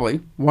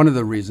probably one of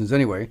the reasons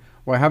anyway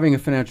why having a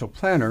financial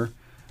planner,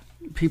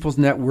 people's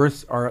net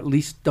worths are at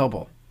least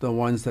double the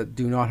ones that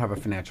do not have a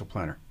financial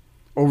planner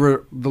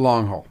over the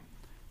long haul.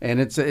 And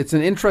it's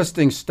an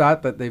interesting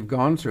stat that they've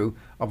gone through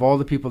of all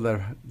the people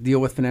that deal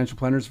with financial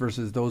planners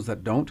versus those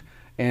that don't,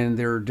 and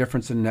their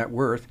difference in net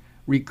worth,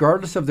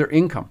 regardless of their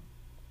income.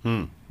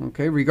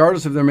 Okay,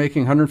 regardless if they're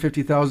making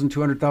 $150,000,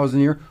 $200,000 a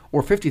year,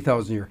 or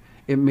 $50,000 a year,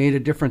 it made a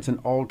difference in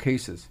all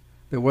cases.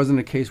 There wasn't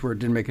a case where it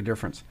didn't make a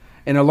difference.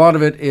 And a lot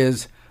of it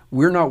is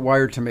we're not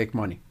wired to make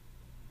money.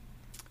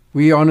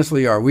 We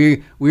honestly are.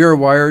 We are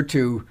wired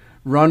to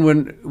run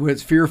when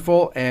it's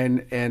fearful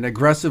and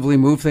aggressively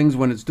move things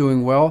when it's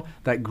doing well.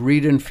 That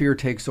greed and fear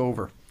takes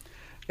over.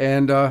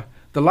 And the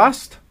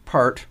last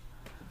part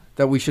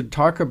that we should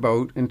talk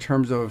about in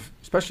terms of,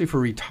 especially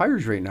for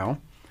retirees right now,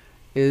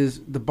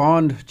 is the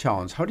bond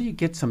challenge. How do you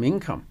get some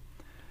income?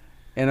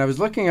 And I was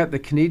looking at the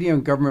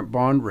Canadian government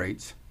bond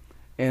rates,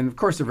 and of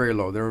course they're very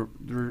low. They're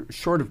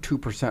short of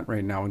 2%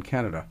 right now in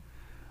Canada.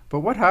 But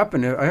what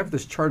happened, I have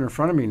this chart in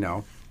front of me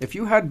now, If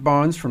you had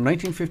bonds from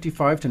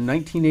 1955 to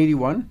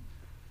 1981,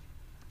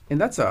 and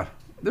there's a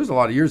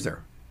lot of years there.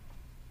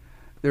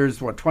 There's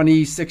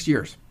 26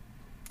 years.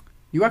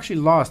 You actually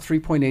lost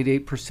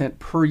 3.88%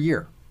 per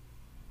year,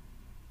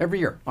 every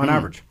year on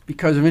average,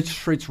 because of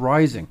interest rates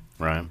rising.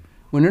 Right.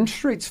 When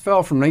interest rates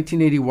fell from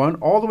 1981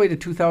 all the way to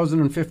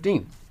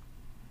 2015,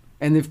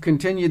 and they've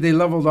continued, they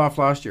leveled off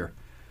last year.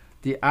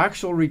 The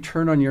actual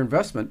return on your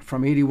investment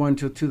from 81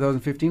 to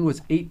 2015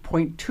 was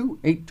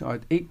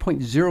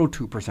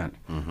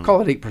 8.02%.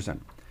 Call it 8%.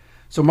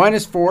 So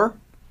minus 4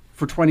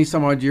 for 20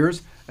 some odd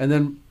years, and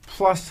then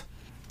plus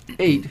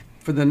 8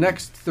 for the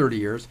next 30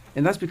 years.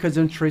 And that's because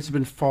interest rates have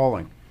been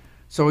falling.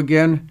 So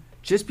again,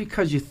 just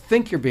because you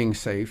think you're being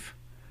safe,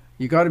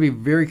 you got to be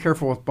very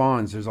careful with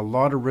bonds. There's a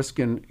lot of risk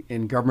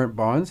in government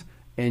bonds,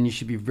 and you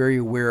should be very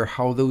aware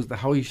how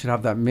you should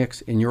have that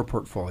mix in your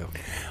portfolio.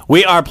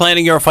 We are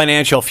planning your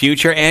financial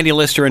future. Andy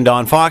Lister and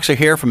Don Fox are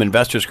here from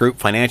Investors Group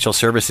Financial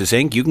Services,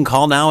 Inc. You can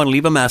call now and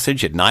leave a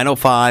message at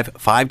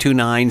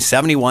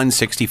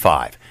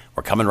 905-529-7165.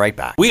 We're coming right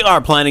back. We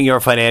are planning your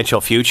financial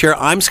future.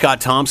 I'm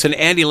Scott Thompson.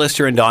 Andy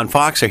Lister and Don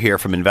Fox are here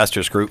from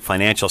Investors Group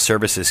Financial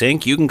Services,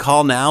 Inc. You can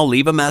call now,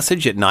 leave a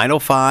message at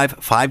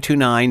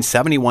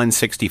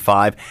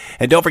 905-529-7165.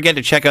 And don't forget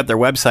to check out their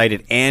website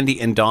at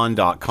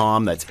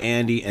andyanddon.com. That's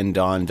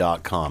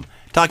andyanddon.com.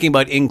 Talking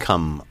about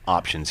income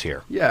options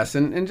here. Yes,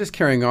 and just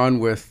carrying on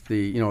with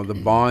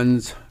the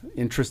bonds,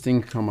 interest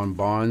income on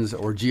bonds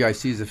or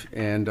GICs,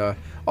 and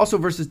also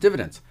versus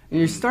dividends. And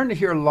you're starting to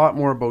hear a lot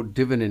more about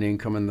dividend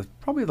income in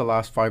probably the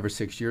last 5 or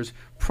 6 years,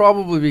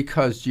 probably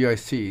because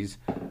GICs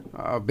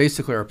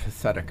basically are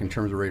pathetic in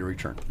terms of rate of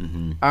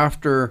return.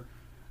 After,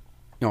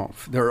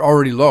 they're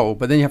already low,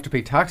 but then you have to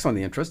pay tax on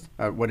the interest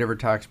at whatever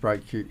tax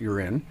bracket you're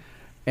in,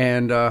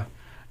 and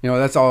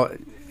that's all.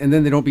 And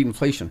then they don't beat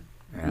inflation.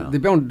 Yeah. They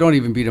don't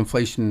even beat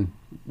inflation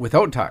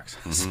without tax.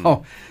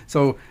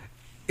 So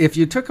if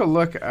you took a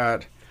look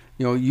at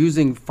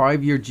using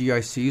 5-year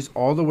GICs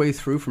all the way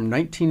through from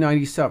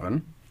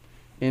 1997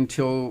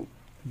 until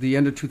the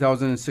end of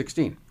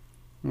 2016.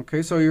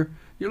 Okay, so you're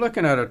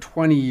looking at a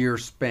 20-year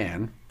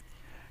span,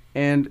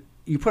 and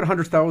you put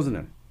 100,000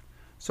 in.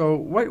 So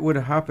what would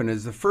happen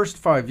is the first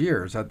 5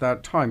 years at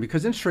that time,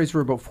 because interest rates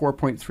were about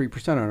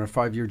 4.3% on a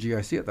 5-year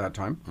GIC at that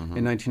time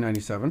in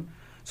 1997,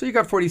 so you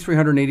got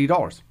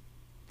 $4,380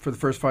 for the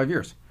first 5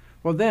 years.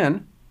 Well,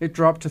 then it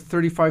dropped to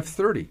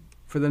 $3,530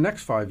 for the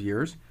next 5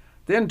 years,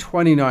 then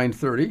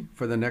 $2,930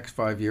 for the next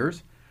 5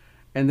 years,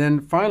 and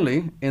then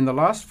finally, in the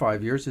last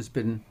 5 years, it's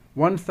been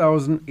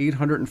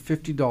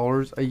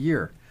 $1,850 a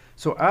year.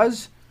 So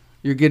as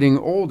you're getting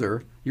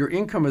older, your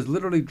income has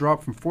literally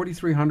dropped from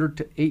 $4,300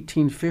 to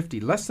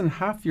 $1,850, less than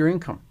half your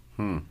income.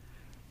 And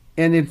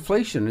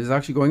inflation is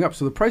actually going up.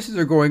 So the prices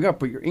are going up,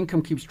 but your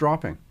income keeps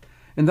dropping.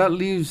 And that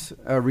leaves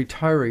a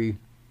retiree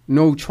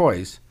no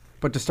choice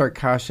but to start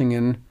cashing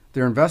in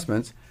their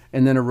investments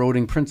and then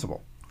eroding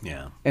principal.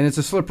 Yeah. And it's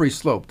a slippery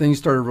slope. Then you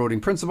start eroding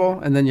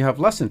principal, and then you have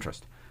less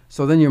interest.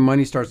 So then your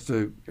money starts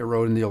to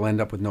erode, and you'll end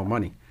up with no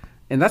money.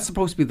 And that's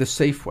supposed to be the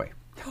safe way.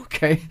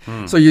 Okay?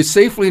 So you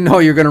safely know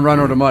you're going to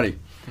run out of money.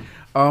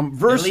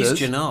 Versus, at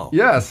least you know.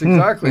 Yes,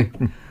 exactly.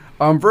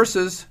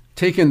 Versus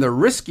taking the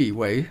risky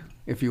way,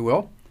 if you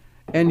will,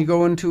 and you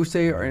go into,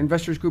 say, our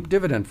Investors Group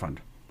dividend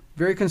fund.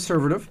 Very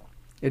conservative.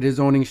 It is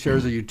owning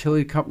shares of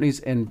utility companies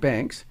and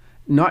banks.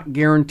 Not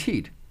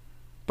guaranteed.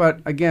 But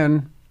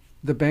again,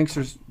 the banks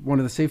are one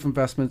of the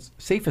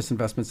safest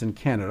investments in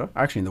Canada,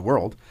 actually in the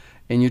world,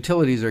 and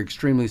utilities are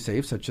extremely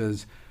safe, such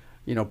as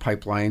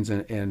pipelines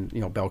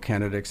and Bell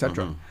Canada,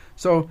 etc.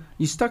 So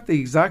you stuck the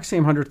exact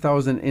same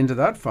 100,000 into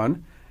that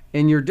fund,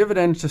 and your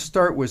dividend to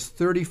start was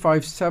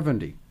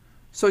 $35.70.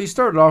 So you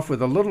started off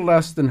with a little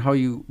less than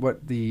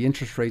what the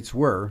interest rates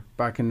were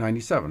back in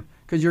 '97,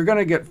 because you're going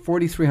to get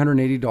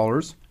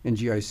 $4,380 in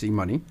GIC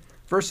money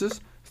versus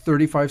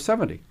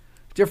 $35.70.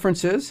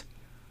 Difference is,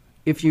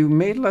 if you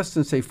made less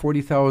than, say,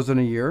 $40,000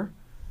 a year,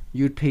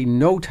 you'd pay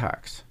no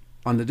tax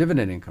on the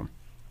dividend income,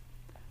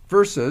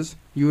 versus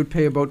you would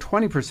pay about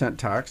 20%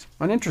 tax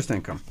on interest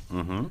income.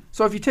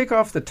 So if you take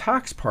off the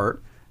tax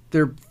part,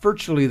 they're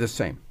virtually the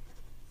same.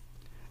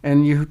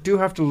 And you do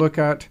have to look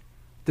at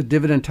the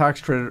dividend tax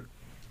credit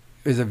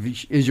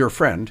is your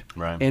friend,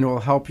 right, and will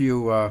help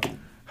you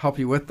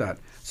with that.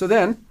 So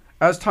then,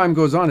 as time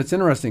goes on, it's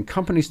interesting.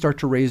 Companies start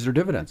to raise their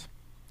dividends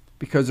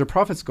because their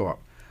profits go up.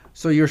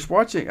 So you're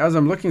watching, as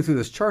I'm looking through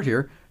this chart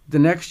here, the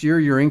next year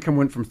your income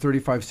went from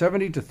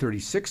 $35.70 to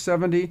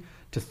 $36.70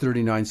 to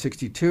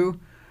 $39.62,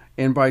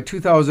 and by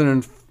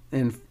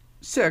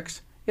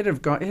 2006 it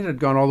had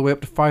gone all the way up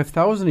to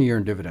 $5,000 a year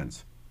in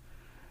dividends.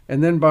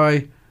 And then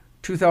by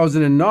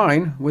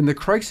 2009, when the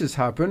crisis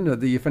happened,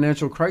 the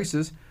financial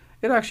crisis,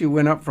 it actually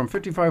went up from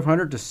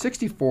 $5,500 to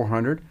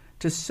 $6,400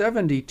 to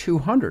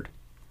 $7,200.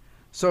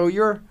 So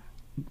your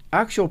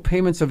actual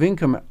payments of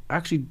income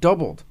actually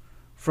doubled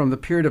from the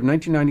period of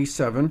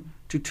 1997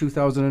 to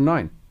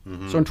 2009.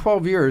 So in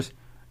 12 years,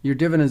 your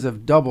dividends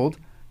have doubled,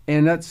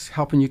 and that's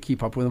helping you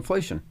keep up with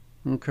inflation.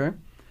 Okay,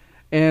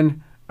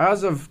 and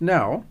as of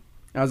now,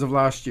 as of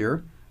last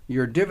year,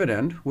 your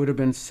dividend would have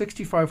been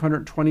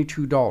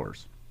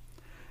 $6,522.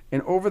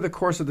 And over the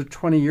course of the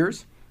 20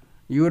 years,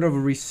 you would have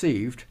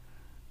received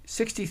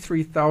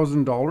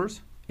 $63,000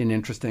 in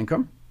interest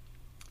income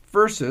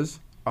versus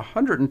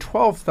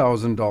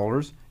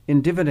 $112,000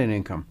 in dividend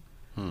income.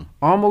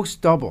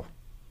 Almost double.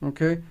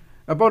 Okay?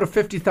 About a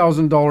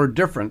 $50,000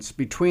 difference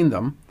between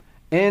them,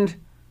 and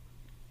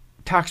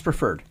tax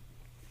preferred,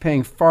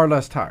 paying far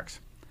less tax.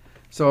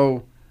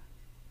 So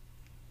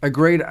a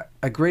great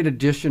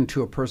addition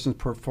to a person's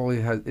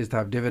portfolio is to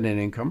have dividend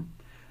income.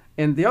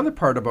 And the other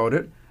part about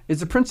it is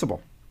the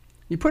principal.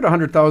 You put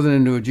 $100,000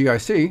 into a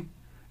GIC,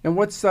 and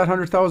what's that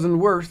 $100,000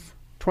 worth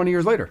 20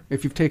 years later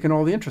if you've taken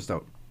all the interest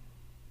out?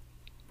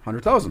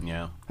 $100,000.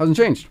 Yeah. Hasn't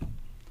changed.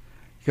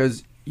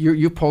 Because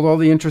you pulled all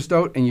the interest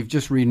out and you've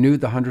just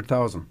renewed the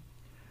 $100,000.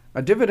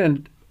 A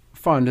dividend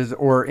fund is,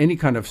 or any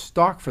kind of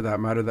stock for that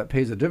matter that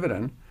pays a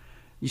dividend,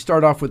 you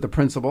start off with the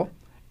principal,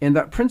 and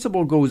that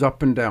principal goes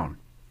up and down.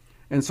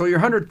 And so your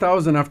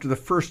 $100,000 after the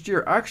first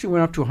year actually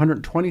went up to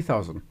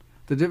 $120,000.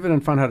 The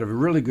dividend fund had a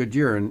really good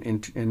year in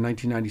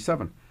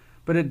 1997,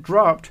 but it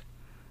dropped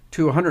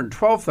to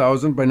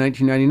 $112,000 by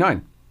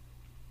 1999.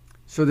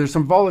 So there's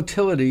some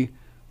volatility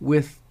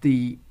with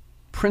the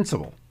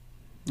principal.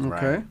 Okay,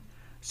 Right.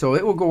 So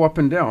it will go up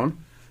and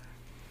down,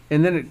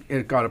 and then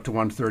it got up to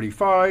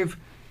 135.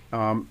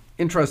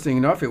 Interesting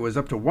enough, it was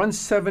up to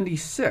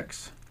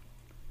 176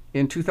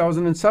 in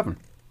 2007.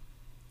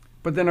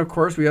 But then, of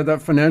course, we had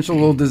that financial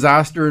little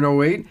disaster in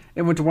 08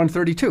 and went to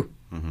 132.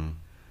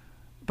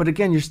 But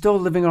again, you're still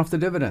living off the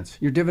dividends.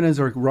 Your dividends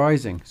are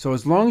rising. So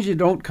as long as you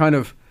don't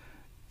kill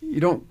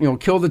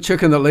the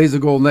chicken that lays a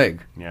golden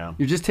egg. Yeah.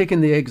 You're just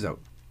taking the eggs out.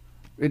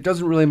 It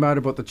doesn't really matter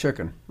about the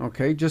chicken,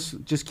 okay?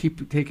 Just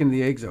keep taking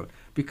the eggs out.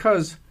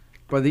 Because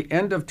by the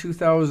end of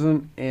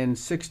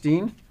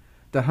 2016,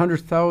 the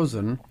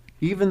 100,000,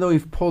 even though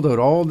you've pulled out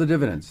all the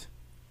dividends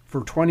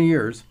for 20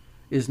 years,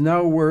 is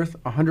now worth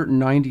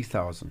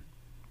 190,000.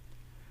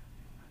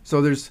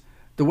 So there's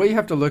the way you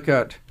have to look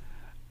at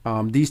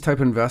these type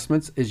of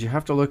investments is you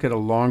have to look at a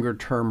longer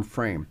term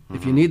frame.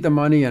 If you need the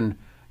money in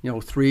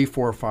 3,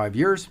 4, 5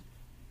 years,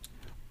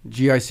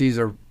 GICs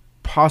are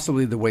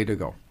possibly the way to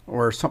go,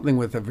 or something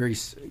with a very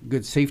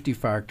good safety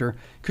factor,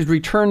 because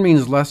return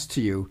means less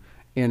to you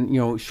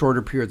in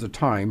shorter periods of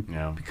time,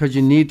 because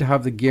you need to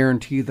have the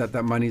guarantee that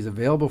that money is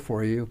available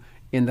for you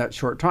in that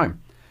short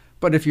time.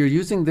 But if you're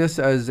using this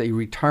as a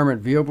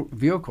retirement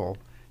vehicle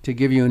to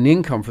give you an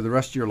income for the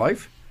rest of your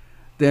life,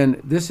 then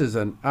this is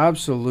an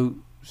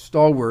absolute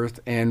stalwart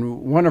and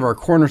one of our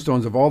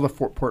cornerstones of all the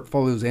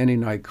portfolios Andy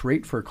and I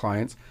create for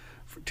clients,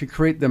 to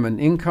create them an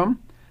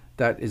income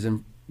that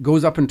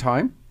goes up in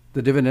time,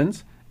 the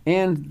dividends,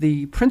 and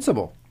the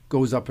principal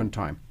goes up in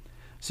time.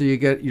 So you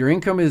get your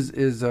income is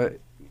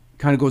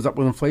kind of goes up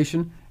with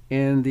inflation,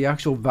 and the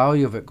actual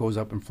value of it goes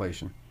up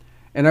inflation.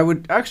 And I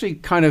would actually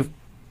kind of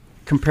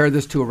compare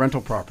this to a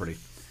rental property.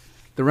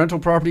 The rental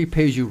property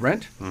pays you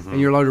rent,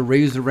 and you're allowed to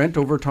raise the rent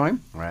over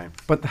time. Right.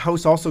 But the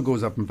house also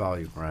goes up in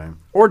value. Right.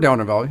 Or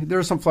down in value. There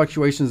are some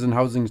fluctuations in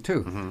housing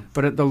too.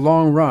 But at the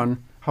long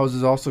run,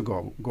 houses also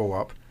go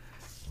up.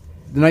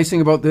 The nice thing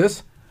about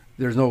this,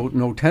 there's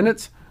no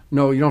tenants.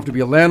 No, you don't have to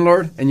be a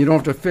landlord, and you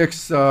don't have to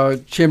fix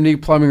chimney,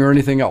 plumbing, or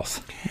anything else.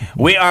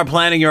 We are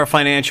planning your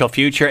financial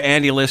future.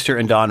 Andy Lister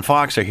and Don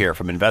Fox are here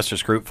from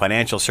Investors Group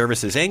Financial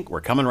Services, Inc. We're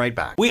coming right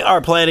back. We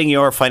are planning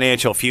your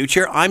financial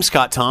future. I'm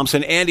Scott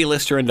Thompson. Andy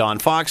Lister and Don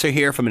Fox are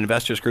here from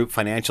Investors Group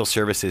Financial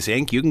Services,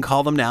 Inc. You can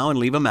call them now and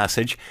leave a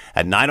message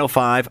at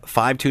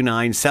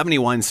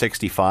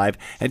 905-529-7165.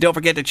 And don't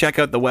forget to check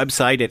out the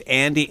website at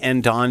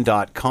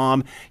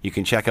andyanddon.com. You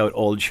can check out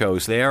old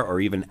shows there, or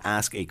even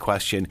ask a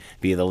question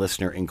via the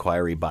listener inquiry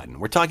button.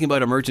 We're talking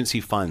about emergency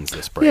funds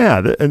this break. Yeah,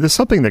 and there's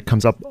something that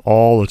comes up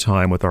all the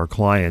time with our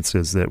clients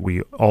is that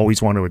we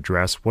always want to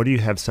address, what do you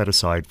have set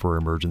aside for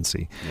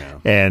emergency? Yeah.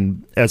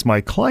 And as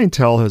my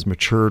clientele has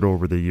matured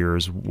over the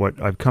years,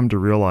 what I've come to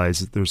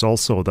realize is there's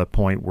also that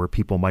point where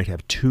people might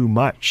have too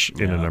much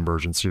in an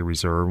emergency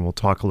reserve, and we'll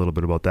talk a little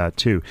bit about that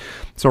too.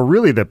 So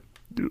really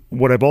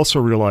what I've also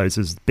realized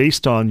is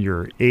based on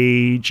your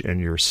age and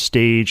your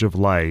stage of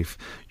life,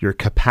 your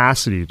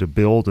capacity to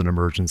build an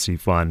emergency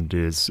fund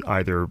is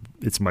either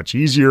it's much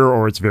easier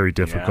or it's very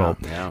difficult.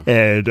 Yeah.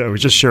 And I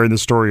was just sharing the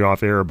story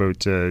off air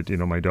about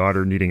my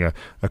daughter needing a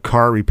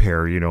car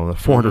repair, a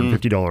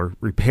 $450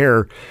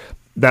 repair.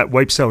 That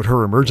wipes out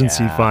her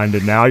emergency fund,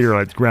 and now you're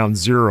at ground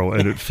zero,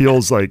 and it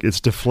feels like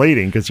it's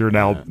deflating because you're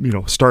now,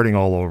 starting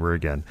all over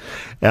again.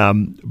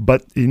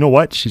 But you know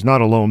what? She's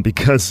not alone,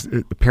 because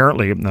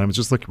apparently, and I was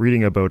just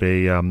reading about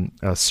a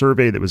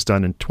survey that was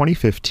done in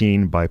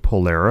 2015 by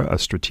Polera, a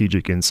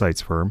strategic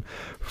insights firm.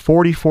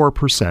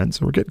 44%,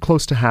 so we're getting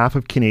close to half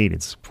of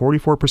Canadians,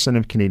 44%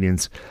 of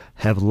Canadians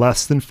have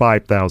less than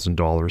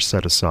 $5,000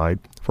 set aside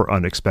for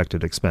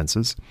unexpected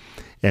expenses.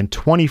 And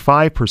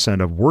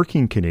 25% of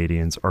working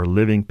Canadians are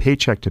living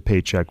paycheck to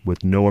paycheck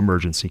with no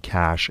emergency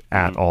cash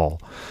at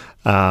all.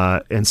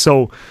 And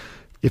so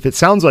if it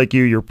sounds like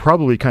you're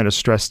probably kind of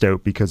stressed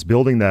out because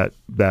building that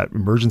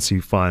emergency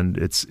fund,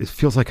 it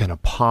feels like an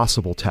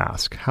impossible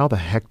task. How the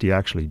heck do you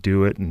actually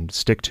do it and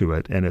stick to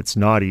it? And it's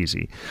not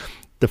easy.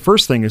 The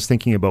first thing is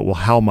thinking about, well,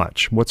 how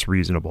much? What's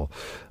reasonable?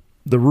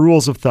 The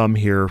rules of thumb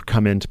here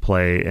come into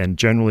play, and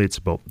generally it's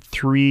about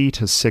 3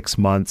 to 6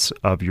 months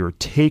of your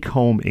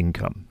take-home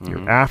income,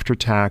 your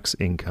after-tax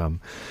income.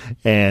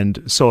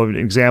 And so an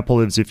example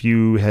is if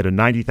you had a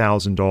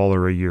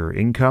 $90,000 a year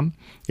income,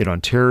 in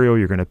Ontario,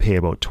 you're going to pay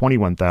about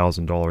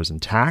 $21,000 in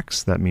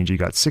tax. That means you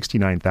got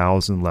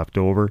 $69,000 left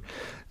over.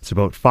 It's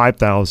about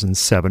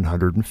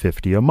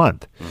 $5,750 a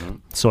month.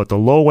 So at the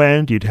low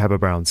end, you'd have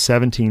around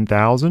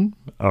 $17,000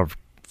 of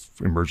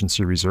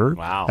emergency reserve.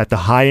 Wow. At the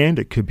high end,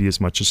 it could be as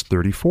much as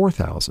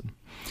 $34,000.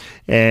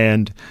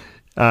 And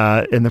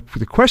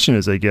the question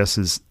is, I guess,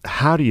 is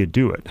how do you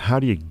do it? How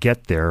do you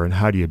get there, and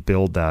how do you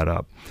build that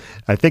up?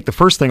 I think the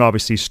first thing,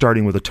 obviously, is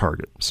starting with a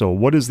target. So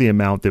what is the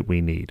amount that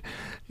we need?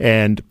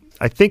 And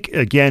I think,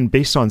 again,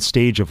 based on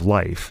stage of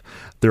life,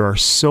 there are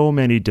so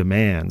many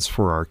demands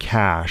for our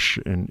cash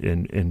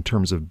in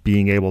terms of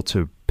being able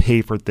to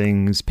pay for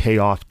things, pay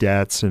off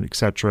debts, and et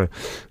cetera,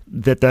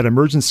 that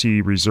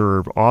emergency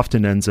reserve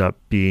often ends up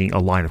being a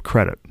line of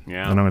credit.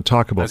 Yeah. And I'm going to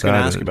talk about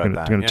that. I'm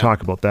going to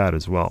talk about that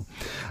as well.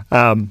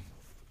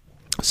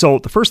 So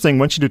the first thing,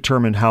 once you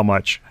determine how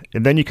much,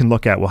 and then you can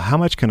look at, well, how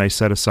much can I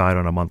set aside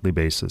on a monthly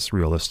basis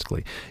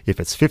realistically? If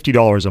it's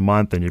 $50 a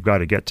month and you've got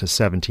to get to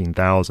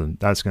 $17,000,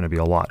 that's going to be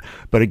a lot.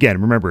 But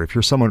again, remember, if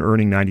you're someone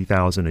earning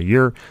 $90,000 a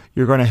year,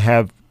 you're going to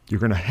have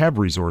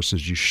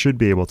resources. You should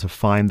be able to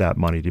find that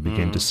money to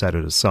begin to set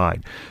it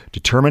aside.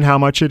 Determine how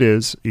much it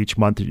is each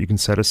month that you can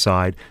set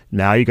aside.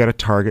 Now you got to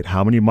target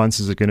how many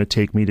months is it going to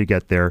take me to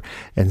get there,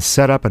 and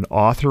set up an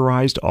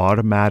authorized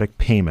automatic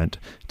payment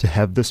to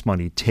have this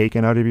money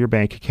taken out of your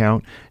bank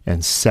account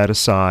and set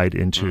aside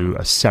into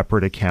a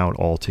separate account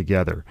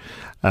altogether.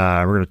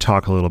 We're going to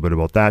talk a little bit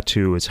about that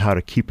too, is how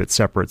to keep it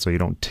separate so you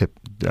don't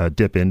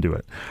dip into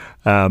it.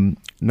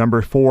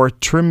 Number 4,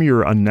 trim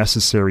your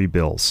unnecessary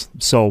bills.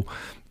 So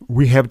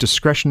we have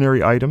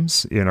discretionary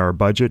items in our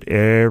budget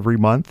every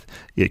month.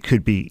 It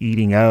could be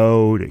eating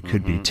out. It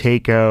could be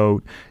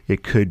takeout.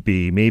 It could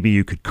be maybe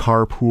you could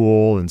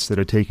carpool instead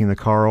of taking the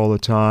car all the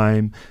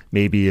time.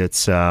 Maybe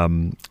it's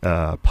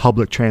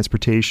public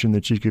transportation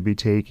that you could be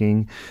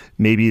taking.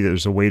 Maybe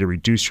there's a way to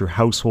reduce your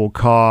household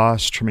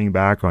costs, trimming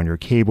back on your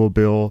cable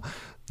bill.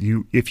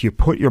 If you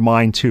put your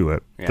mind to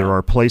it, there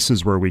are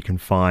places where we can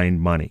find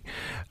money.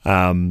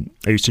 I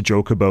used to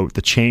joke about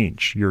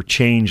your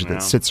change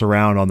that sits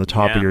around on the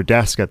top of your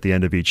desk at the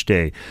end of each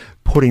day.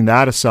 Putting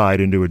that aside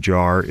into a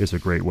jar is a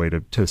great way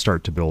to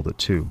start to build it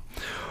too.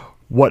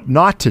 What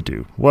not to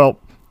do? Well,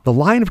 the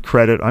line of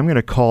credit, I'm going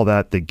to call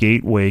that the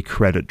gateway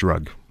credit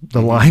drug.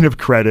 The line of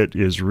credit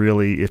is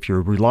really, if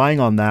you're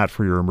relying on that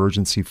for your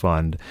emergency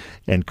fund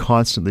and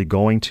constantly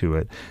going to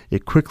it,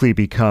 it quickly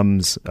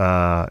becomes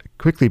a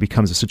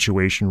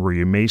situation where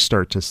you may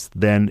start to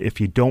then, if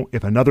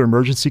another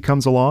emergency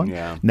comes along,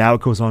 now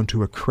it goes on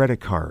to a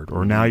credit card,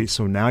 or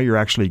now you're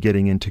actually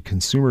getting into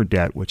consumer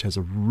debt, which has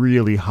a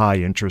really high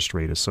interest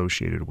rate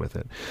associated with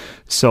it.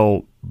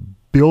 So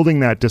building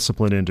that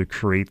discipline in to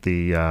create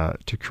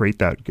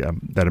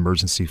that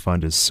emergency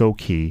fund is so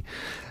key.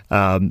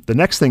 The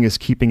next thing is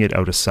keeping it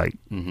out of sight.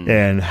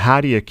 And how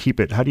do you keep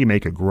it? How do you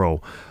make it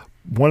grow?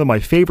 One of my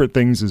favorite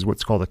things is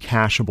what's called a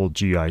cashable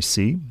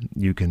GIC.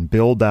 You can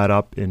build that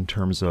up in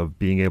terms of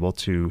being able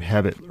to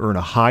have it earn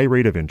a high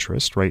rate of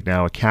interest. Right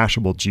now, a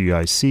cashable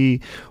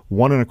GIC,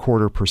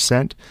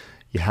 1.25%.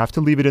 You have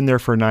to leave it in there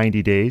for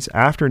 90 days.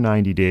 After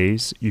 90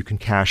 days, you can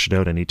cash it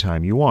out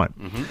anytime you want.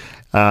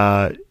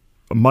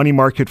 Money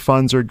market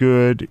funds are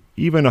good,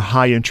 even a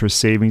high interest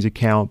savings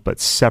account, but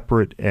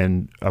separate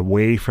and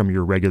away from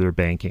your regular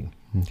banking.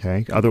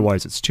 Okay.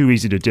 Otherwise, it's too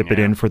easy to dip it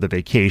in for the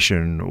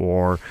vacation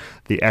or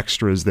the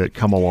extras that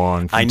come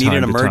along. From I need time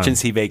an to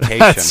emergency time. vacation.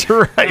 That's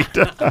right.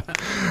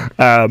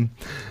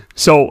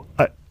 So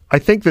I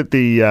think that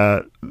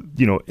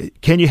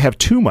can you have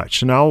too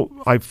much? Now,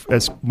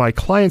 as my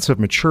clients have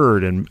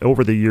matured, and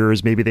over the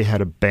years, maybe they had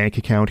a bank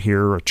account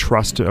here, a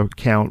trust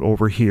account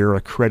over here,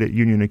 a credit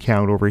union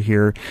account over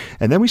here,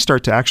 and then we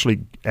start to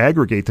actually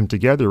aggregate them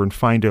together and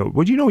find out,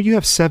 well, you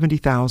have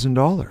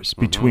 $70,000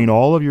 between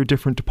all of your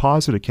different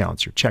deposit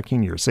accounts, your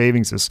checking, your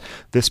savings,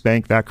 this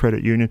bank, that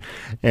credit union.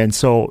 And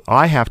so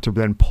I have to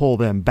then pull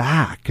them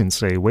back and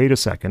say, wait a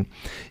second,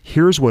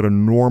 here's what a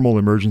normal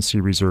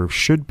emergency reserve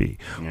should be.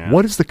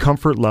 What is the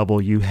comfort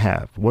level you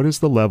have? What is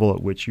the level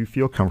at which you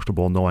feel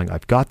comfortable knowing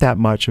I've got that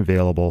much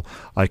available?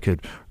 I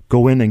could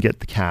go in and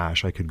get the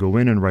cash. I could go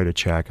in and write a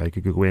check. I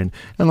could go in.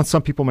 And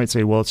some people might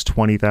say, well, it's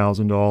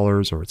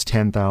 $20,000 or it's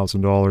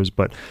 $10,000,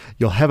 but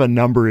you'll have a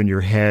number in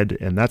your head,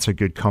 and that's a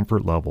good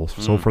comfort level.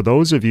 So for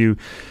those of you,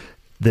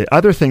 the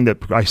other thing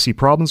that I see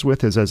problems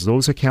with is as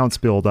those accounts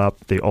build up,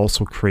 they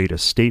also create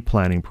estate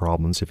planning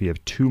problems if you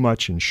have too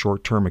much in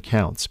short-term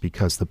accounts,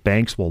 because the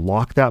banks will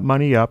lock that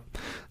money up.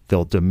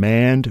 they'll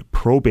demand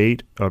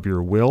probate of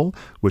your will,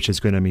 which is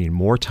going to mean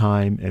more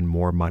time and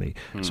more money.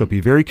 So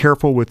be very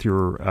careful with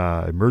your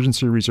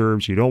emergency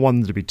reserves. You don't want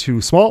them to be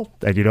too small,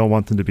 and you don't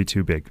want them to be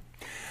too big.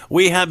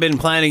 We have been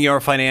planning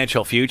your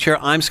financial future.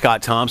 I'm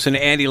Scott Thompson.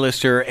 Andy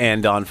Lister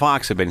and Don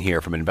Fox have been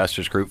here from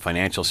Investors Group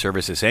Financial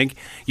Services, Inc.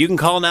 You can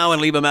call now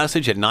and leave a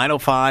message at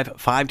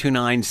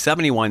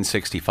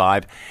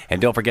 905-529-7165. And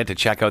don't forget to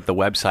check out the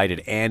website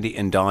at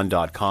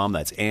andyanddon.com.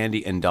 That's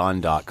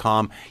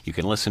andyanddon.com. You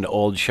can listen to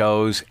old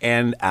shows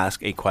and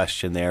ask a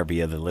question there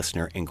via the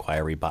listener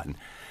inquiry button.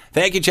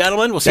 Thank you,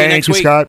 gentlemen. We'll see you next week. Thank you, Scott.